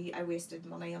disappointed in you, I wasted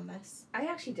money on this. I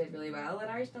actually did really well at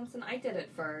Irish dancing. I did it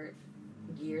for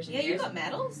years and years. Yeah, you got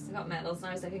medals? I got medals, and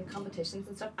I was like in competitions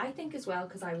and stuff. I think as well,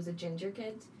 because I was a ginger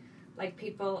kid, like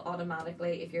people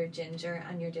automatically, if you're a ginger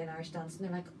and you're doing Irish dancing,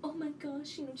 they're like, oh my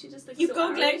gosh, you know, she just looks so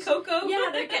go Glen Coco. Yeah,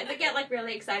 they get like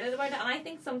really excited about it. And I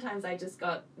think sometimes I just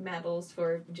got medals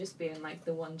for just being like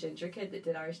the one ginger kid that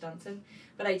did Irish dancing.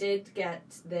 But I did get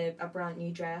a brand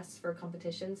new dress for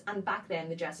competitions, and back then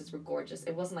the dresses were gorgeous.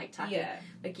 It wasn't like tacky.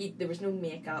 Like there was no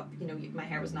makeup, you know, my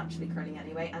hair was naturally curly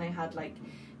anyway, and I had like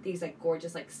these like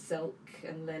gorgeous like silk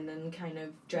and linen kind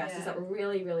of dresses that were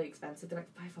really, really expensive. They're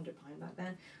like £500 back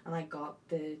then, and I got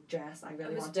the dress I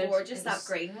really wanted. It was gorgeous, that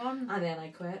green one. And then I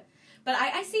quit. But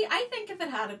I think if it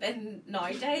had been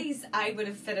nowadays, I would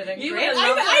have fitted in you great.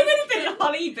 I would have been a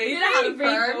Honey Boo.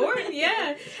 Reborn,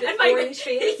 and my orange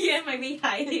face. My wee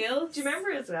high heels. Do you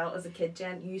remember as well, as a kid,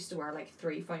 Jen, you used to wear like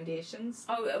 3 foundations?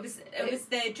 Oh, it was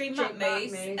the Dream Matte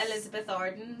Mousse, Elizabeth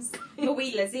Arden's, my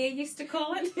wee Lizzie I used to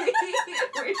call it.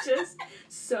 Where were just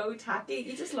so tacky.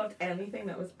 You just loved anything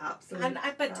that was absolutely.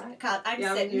 Kat,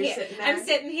 I'm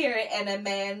sitting here in a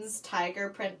men's tiger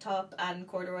print top and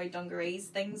corduroy dungarees.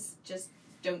 Things just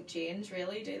don't change,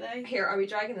 really, do they? Here, are we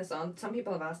dragging this on? Some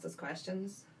people have asked us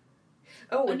questions.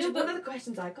 Oh, one of the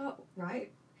questions I got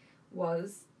right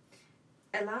was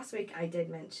last week I did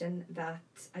mention that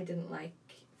I didn't like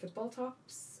football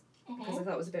tops because I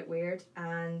thought it was a bit weird,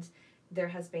 and there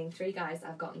has been 3 guys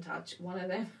I've got in touch. One of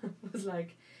them was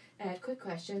like, quick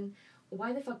question,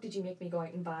 why the fuck did you make me go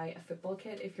out and buy a football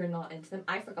kit if you're not into them?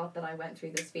 I forgot that I went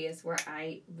through this phase where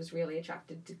I was really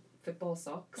attracted to football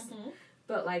socks.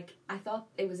 But, like, I thought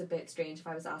it was a bit strange if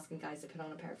I was asking guys to put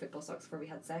on a pair of football socks before we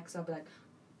had sex. So I'd be like,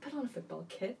 put on a football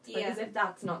kit. Like, as if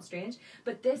that's not strange.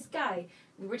 But this guy,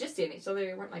 we were just seeing each other.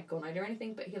 We weren't, like, going out or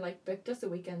anything. But he, like, booked us a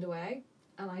weekend away.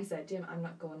 And I said to him, I'm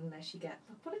not going unless you get...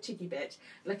 What a cheeky bitch.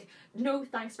 Like, no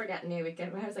thanks for getting me a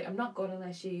weekend. I was like, I'm not going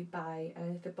unless you buy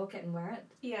a football kit and wear it.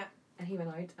 Yeah. And he went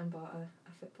out and bought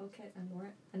a football kit and wore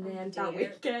it. And then that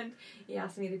weekend, he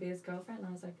asked me to be his girlfriend. And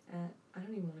I was like, I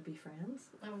don't even want to be friends.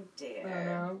 Oh, dear. I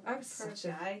know. I was Poor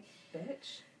such guy. a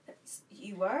bitch.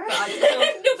 You were?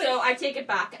 So I take it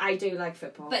back. I do like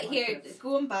football. But here,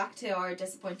 going back to our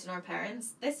disappointing our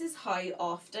parents, this is how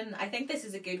often, I think this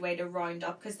is a good way to round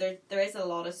up, because there is a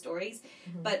lot of stories,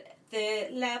 but the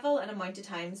level and amount of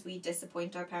times we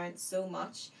disappoint our parents so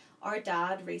much. Our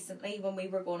dad recently, when we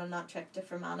were going on that trip to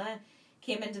Fermanagh,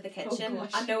 came into the kitchen. Oh,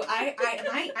 I know,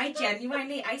 I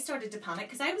genuinely, I started to panic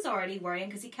because I was already worrying,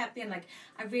 because he kept being like,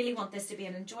 I really want this to be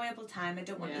an enjoyable time. I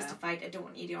don't want you to fight. I don't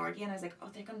want you to argue. And I was like, oh,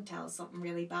 they're going to tell us something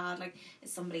really bad. Like,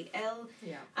 is somebody ill?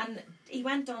 Yeah. And he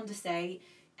went on to say,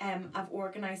 I've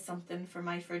organised something for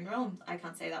my funeral. I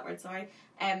can't say that word, sorry.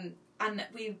 And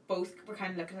we both were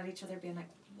kind of looking at each other being like,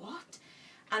 what?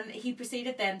 And he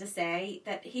proceeded then to say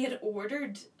that he had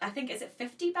ordered, I think, is it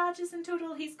 50 badges in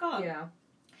total he's got? Yeah.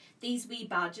 These wee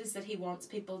badges that he wants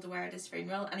people to wear at his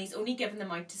funeral, and he's only given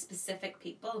them out to specific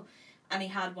people, and he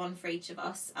had one for each of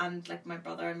us, and like my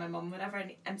brother and my mum, whatever,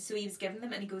 and so he was giving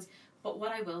them, and he goes, but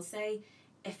what I will say,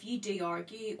 if you do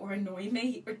argue or annoy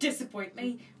me or disappoint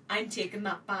me, I'm taking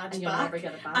that badge and you'll back, never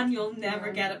get it back. and you'll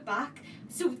never get it back.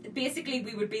 So basically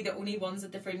we would be the only ones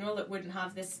at the funeral that wouldn't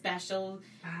have this special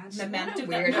memento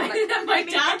that my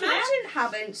dad left. Imagine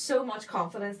having so much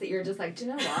confidence that you're just like, do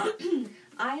you know what?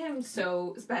 I am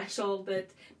so special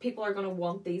that people are going to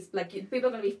want these, like, people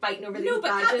are going to be fighting over these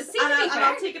badges, and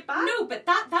I'll take it back. No, but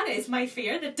that is my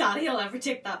fear, that Daddy will ever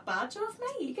take that badge off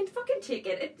me. You can fucking take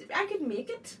it. I could make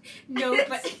it. No,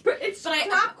 but it's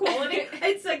crap quality.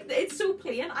 It's like, it's so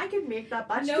plain. I could make that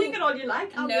badge. No, take it all you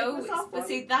like. I'll make myself but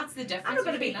see, that's the difference. I'm not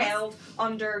going to be held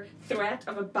under threat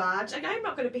of a badge. Like, I'm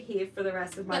not going to behave for the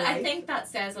rest of my life. But I think that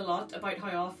says a lot about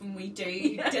how often we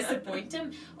do disappoint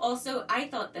him. Also, I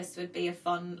thought this would be a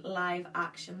fun live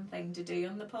action thing to do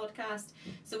on the podcast.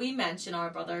 So we mention our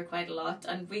brother quite a lot,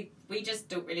 and we just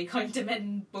don't really count him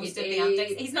in most of the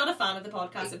antics. He's not a fan of the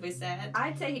podcast, as we said.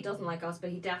 I'd say he doesn't like us,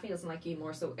 but he definitely doesn't like you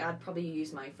more, so I'd probably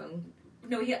use my phone.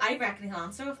 No, I reckon he'll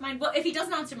answer off mine. Well, if he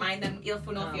doesn't answer mine, then he'll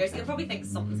phone off yours. He'll probably think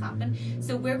something's happened.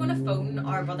 So we're going to phone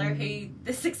our brother, who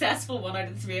the successful one out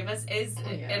of the 3 of us is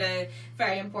in a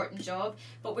very important job.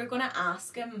 But we're going to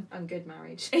ask him. And good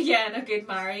marriage. Yeah, and a good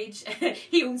marriage.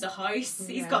 He owns a house.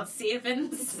 He's got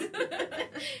savings.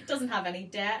 Doesn't have any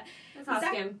debt. Let's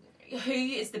ask him. Who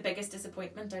is the biggest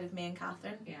disappointment out of me and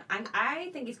Catherine? Yeah, and I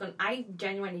think he's going. I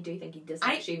genuinely do think he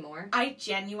dislikes you more. I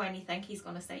genuinely think he's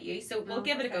going to say you. So we'll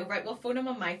give it a go. Right, we'll phone him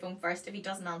on my phone first. If he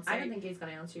doesn't answer, I don't think he's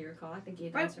going to answer your call. I think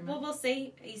he'd right, answer me. Well, we'll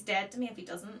see. He's dead to me if he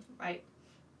doesn't. Right.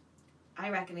 I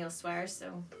reckon he'll swear.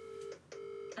 So,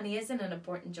 and he is in an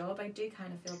important job. I do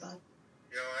kind of feel bad.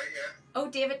 You alright, yeah? Oh,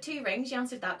 David, 2 rings. You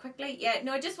answered that quickly. Yeah.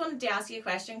 No, I just wanted to ask you a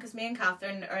question, because me and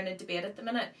Catherine are in a debate at the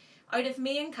minute. Out of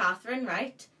me and Catherine,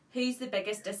 right? Who's the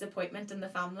biggest disappointment in the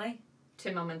family?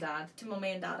 To mum and dad. To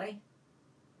mummy and daddy.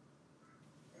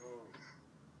 Oh,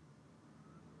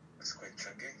 that's quite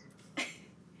tricky.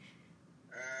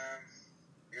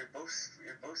 You're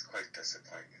both quite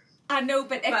disappointing. I know,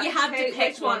 but if you had to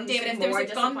pick one, David, if there was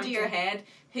a gun to your disappointing? head,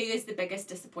 who is the biggest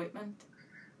disappointment?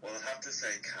 Well, I'd have to say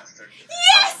Catherine.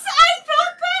 Yes, I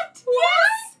thought that.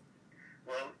 Yes.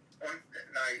 Well,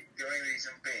 now the only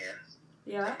reason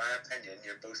being, Yeah. in my opinion,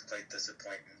 you're both quite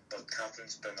disappointing. But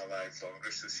Catherine's been alive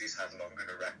longer, so she's had longer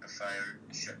to rectify her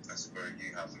shitness, where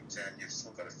you haven't. And you've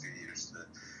still got a few years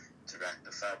to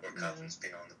rectify. Where Catherine's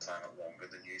been on the planet longer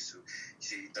than you, so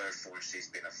therefore she's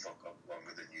been a fuck up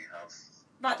longer than you have.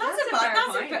 That's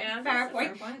a fair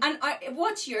point. And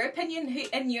what's your opinion? Who,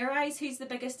 in your eyes, who's the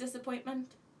biggest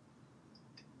disappointment?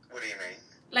 What do you mean?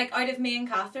 Like, out of me and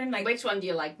Catherine, like, Which one do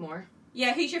you like more?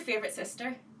 Yeah, who's your favourite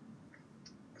sister?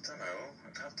 I don't know.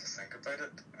 I'd have to think about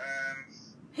it.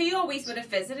 Who always would have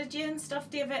visited you and stuff,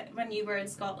 David, when you were in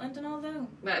Scotland and all though?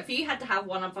 Well, if you had to have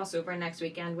one of us over next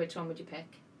weekend, which one would you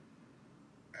pick?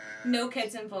 No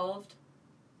kids involved.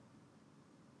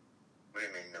 What do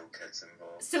you mean, no kids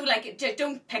involved? So, like,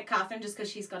 don't pick Catherine just because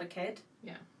she's got a kid.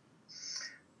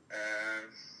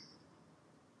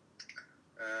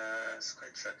 It's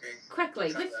quite tricky.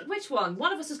 Quickly, which one?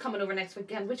 One of us is coming over next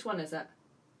weekend. Which one is it?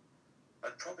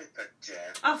 I'd probably pick Jen.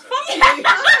 Oh, fuck you!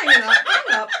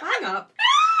 Hang up.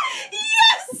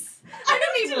 Yes! I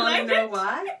don't even want to know it.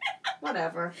 why.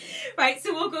 Whatever. Right,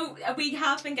 so we'll go. We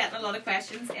have been getting a lot of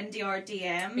questions into our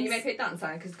DMs. You may put that on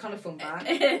silent because it's kind of phone back.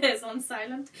 It is on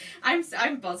silent. I'm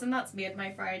buzzing. That's made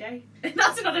my Friday.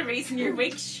 That's another reason your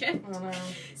week's shit. Oh no.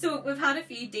 So we've had a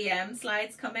few DM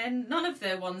slides come in. None of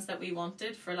the ones that we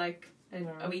wanted for like I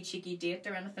know. a wee cheeky date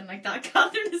or anything like that.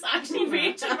 Catherine is actually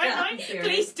raging right now. I'm serious.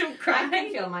 Please don't cry. I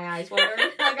can feel my eyes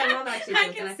watering. Like I'm not actually I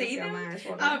joking. can I see feel them. my eyes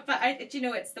watering. But do you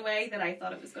know, it's the way that I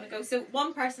thought it was going to go. So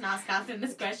one person asked Catherine,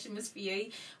 this question was for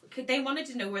you. They wanted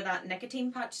to know where that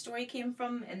nicotine patch story came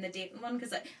from in the dating one,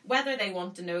 because whether they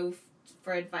want to know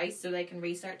for advice so they can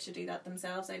research to do that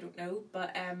themselves, I don't know.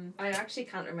 But I actually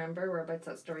can't remember whereabouts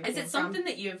that story is came it something from.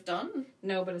 that you've done?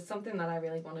 No, but it's something that I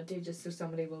really want to do just so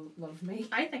somebody will love me.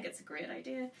 I think it's a great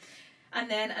idea. And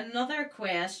then another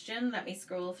question, let me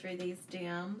scroll through these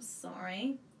DMs,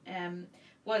 sorry,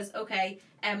 was, okay,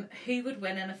 who would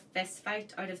win in a fist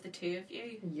fight out of the two of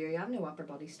you? You have no upper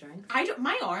body strength.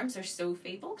 My arms are so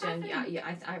feeble, Jen,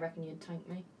 Catherine. I reckon you'd tank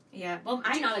me. Yeah, well,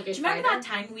 I'm not a good do you remember fighter. that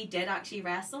time we did actually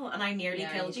wrestle and I nearly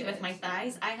Yeah, killed you you with did, my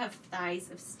thighs? I have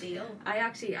thighs of steel. I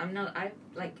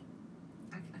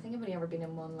think I've only ever been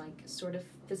in one, like, sort of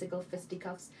physical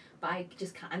fisticuffs, but I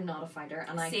just can't, I'm not a fighter,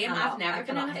 and Same, I I've never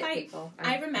been in a hit fight. people.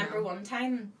 I remember one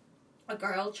time a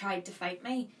girl tried to fight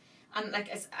me, and like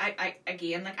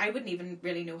I wouldn't even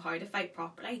really know how to fight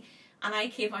properly. And I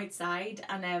came outside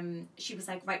and she was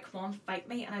like, right, come on, fight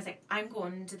me. And I was like, I'm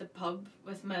going to the pub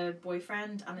with my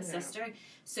boyfriend and his sister.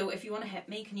 So if you want to hit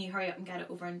me, can you hurry up and get it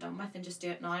over and done with and just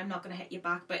do it now? I'm not going to hit you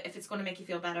back, but if it's going to make you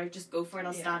feel better, just go for it.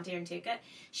 I'll stand here and take it.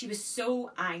 She was so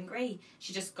angry.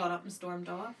 She just got up and stormed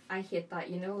off. I hate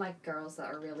that. You know, like, girls that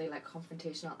are really, like,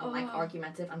 confrontational and, like,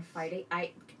 argumentative and fighty.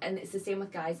 And it's the same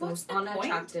with guys. The What's most the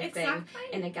unattractive point? thing Exactly.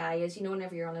 in a guy is, you know,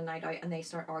 whenever you're on a night out and they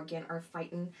start arguing or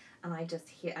fighting, and I just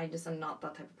am not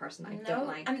that type of person. I don't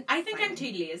like. And I think I'm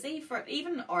fighting. too lazy for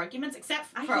even arguments, except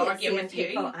I for hate arguing seeing with you.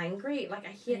 people angry. Like, I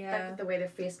hate Yeah. the way their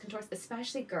face contorts,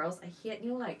 especially girls. I hate,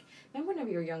 you know, like, remember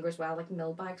whenever you were younger as well, like,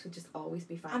 millbags would just always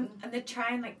be fighting. And they try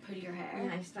and like pull your hair.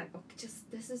 Yeah, I just like, oh,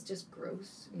 this is just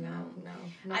gross. No.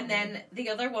 And then the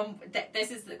other one, this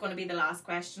is going to be the last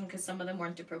question because some of them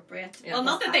weren't appropriate. Yeah, well,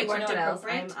 not that they do you weren't know what else?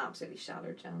 appropriate. I'm absolutely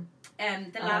shattered, Jen.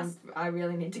 The last, I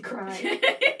really need to cry.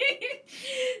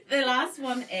 the last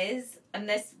one is, and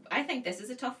this, I think this is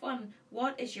a tough one.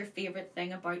 What is your favourite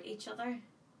thing about each other?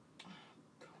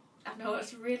 I know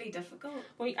it's really difficult.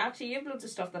 Well, actually, you have loads of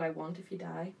stuff that I want if you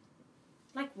die.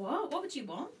 Like what? What would you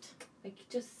want? Like, you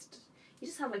just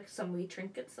have, like, some wee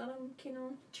trinkets that I'm keen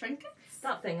on. Trinkets?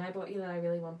 That thing I bought you that I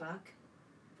really want back.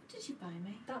 What did you buy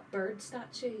me? That bird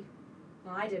statue.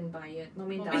 Well, I didn't buy it.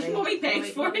 Mummy and Mummy- Daddy. Mummy paid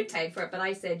for Mummy it. paid for it, but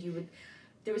I said you would.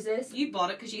 There was this. You bought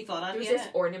it because you thought I'd There was hate this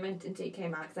it. ornament in TK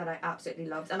Maxx that I absolutely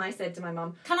loved, and I said to my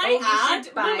mum, Can "Oh, you I should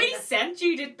add? buy Mummy that." sent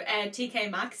you to TK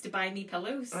Maxx to buy me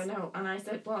pillows. I know, and I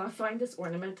said, well, I found this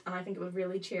ornament, and I think it would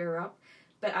really cheer her up,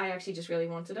 but I actually just really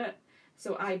wanted it.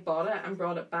 So I bought it and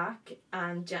brought it back,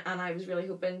 and I was really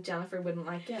hoping Jennifer wouldn't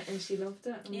like it, and she loved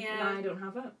it. And Yeah. now I don't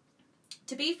have it.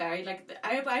 To be fair, like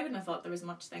I wouldn't have thought there was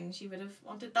much things you would have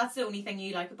wanted. That's the only thing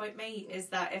you like about me is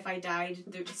that if I died,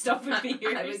 the stuff would be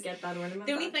yours. I would get that ornament.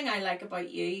 The only back. thing I like about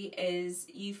you is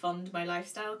you fund my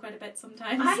lifestyle quite a bit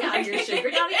sometimes. I am your sugar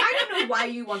daddy. I don't know why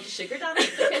you want a sugar daddy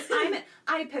because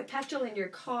I put petrol in your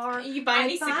car. You buy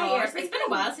me cigars. everything. It's been a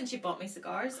while since you bought me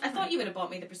cigars. I thought you would have bought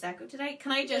me the Prosecco today.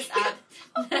 Can I just add?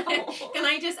 Can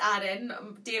I just add in?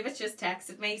 David just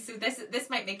texted me, so this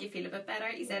might make you feel a bit better.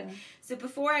 He said, "So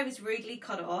before I was rudely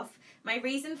cut off, my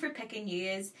reason for picking you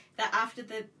is that after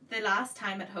the last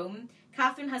time at home,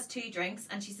 Catherine has 2 drinks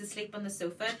and she's asleep on the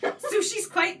sofa, so she's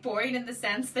quite boring in the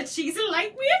sense that she's a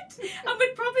lightweight and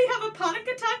would probably have a panic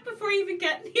attack before even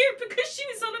getting here because she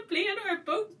was on a plane or a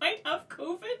boat, might have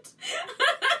COVID."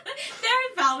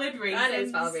 Very valid reasons. That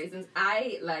is valid reasons.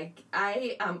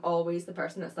 I am always the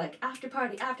person that's like, after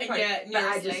party, Yeah, but I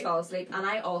you're just asleep. fall asleep. And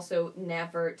I also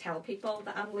never tell people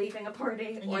that I'm leaving a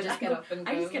party. You or just that get up and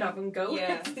I just go. get up and go.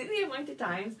 Yeah. The amount of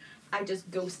times I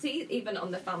just go see, even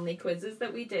on the family quizzes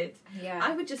that we did, Yeah.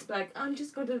 I would just be like, I'm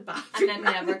just going to the bathroom. And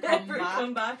then never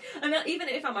come back. And then even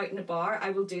if I'm out in a bar, I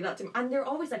will do that to them. And they're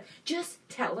always like, just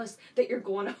tell us that you're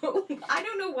going home. I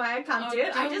don't know why I can't Oh, do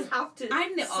it. I don't. just have to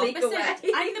I'm the sneak opposite.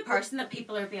 away. I'm the person that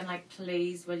people are being like,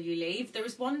 please, will you leave? There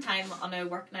was one time on a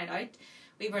work night out,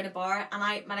 we were in a bar, and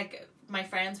my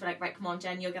friends were like, right, come on,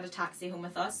 Jen, you'll get a taxi home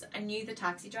with us. I knew the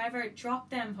taxi driver,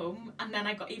 dropped them home, and then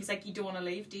he was like, you don't want to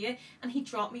leave, do you? And he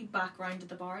dropped me back round to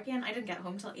the bar again. I didn't get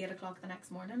home till 8 o'clock the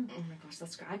next morning. Oh my gosh,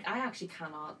 that's great. I actually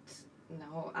cannot.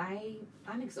 No,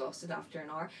 I'm exhausted after an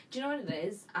hour. Do you know what it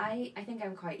is? I think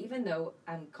I'm quite, even though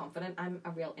I'm confident, I'm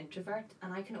a real introvert,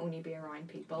 and I can only be around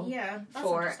people Yeah, that's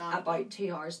for understandable. about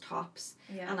 2 hours tops.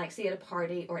 Yeah. And like, say at a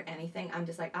party or anything, I'm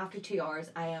just like, after 2 hours,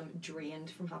 I am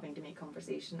drained from having to make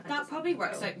conversation. I That just probably have to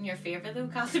works go. out in your favour though,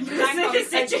 Catherine, I'm because probably of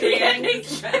the quite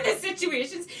situations. drained. The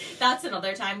situations. That's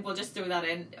another time, we'll just throw that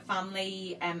in.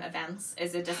 Family events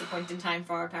is a disappointing time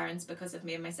for our parents because of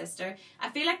me and my sister. I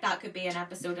feel like that could be an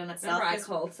episode in itself. Remember I 'cause-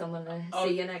 called someone to Oh.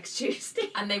 see you next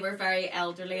Tuesday. and they were very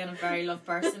elderly and a very loved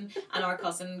person, and our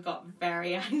cousin got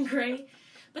very angry.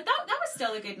 But that was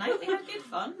still a good night. We had good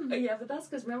fun. Yeah, but that's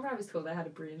because remember I was told I had a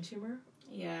brain tumour.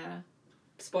 Yeah.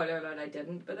 Spoiler alert, I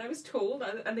didn't, but I was told,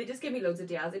 and they just gave me loads of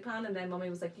diazepam, and then Mummy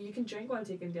was like, you can drink while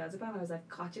taking diazepam. I was like,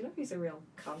 God, you know he's a real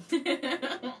cunt.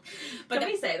 But Can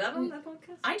we say that on the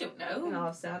podcast? I don't know. No,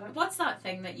 I've said it. What's that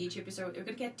thing that YouTubers are going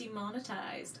to get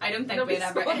demonetized? I don't think Nobody we'd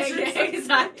ever. sponsors Yeah, us.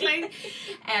 exactly.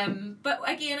 But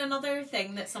again, another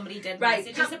thing that somebody did Right,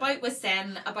 message us about was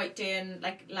saying about doing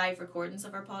like live recordings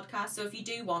of our podcast. So if you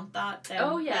do want that, then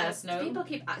Oh let yeah, us know. people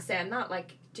keep saying that,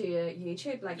 like, do a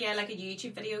YouTube, like, Yeah, like a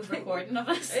YouTube video recording of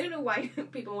us. I don't know why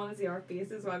people want to see our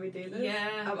faces while we do this.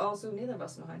 Yeah. I've also, neither of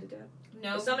us know how to do it.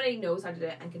 No, If somebody knows how to do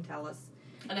it and can tell us.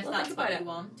 and if Well, that's think what about you it.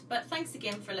 want. But thanks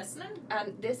again for listening.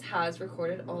 And this has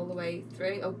recorded all the way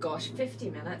through. Oh gosh, 50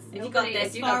 minutes. If you got this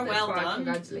if you far, got this well far, done.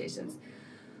 Congratulations.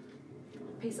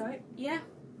 Peace out. Yeah.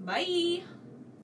 Bye.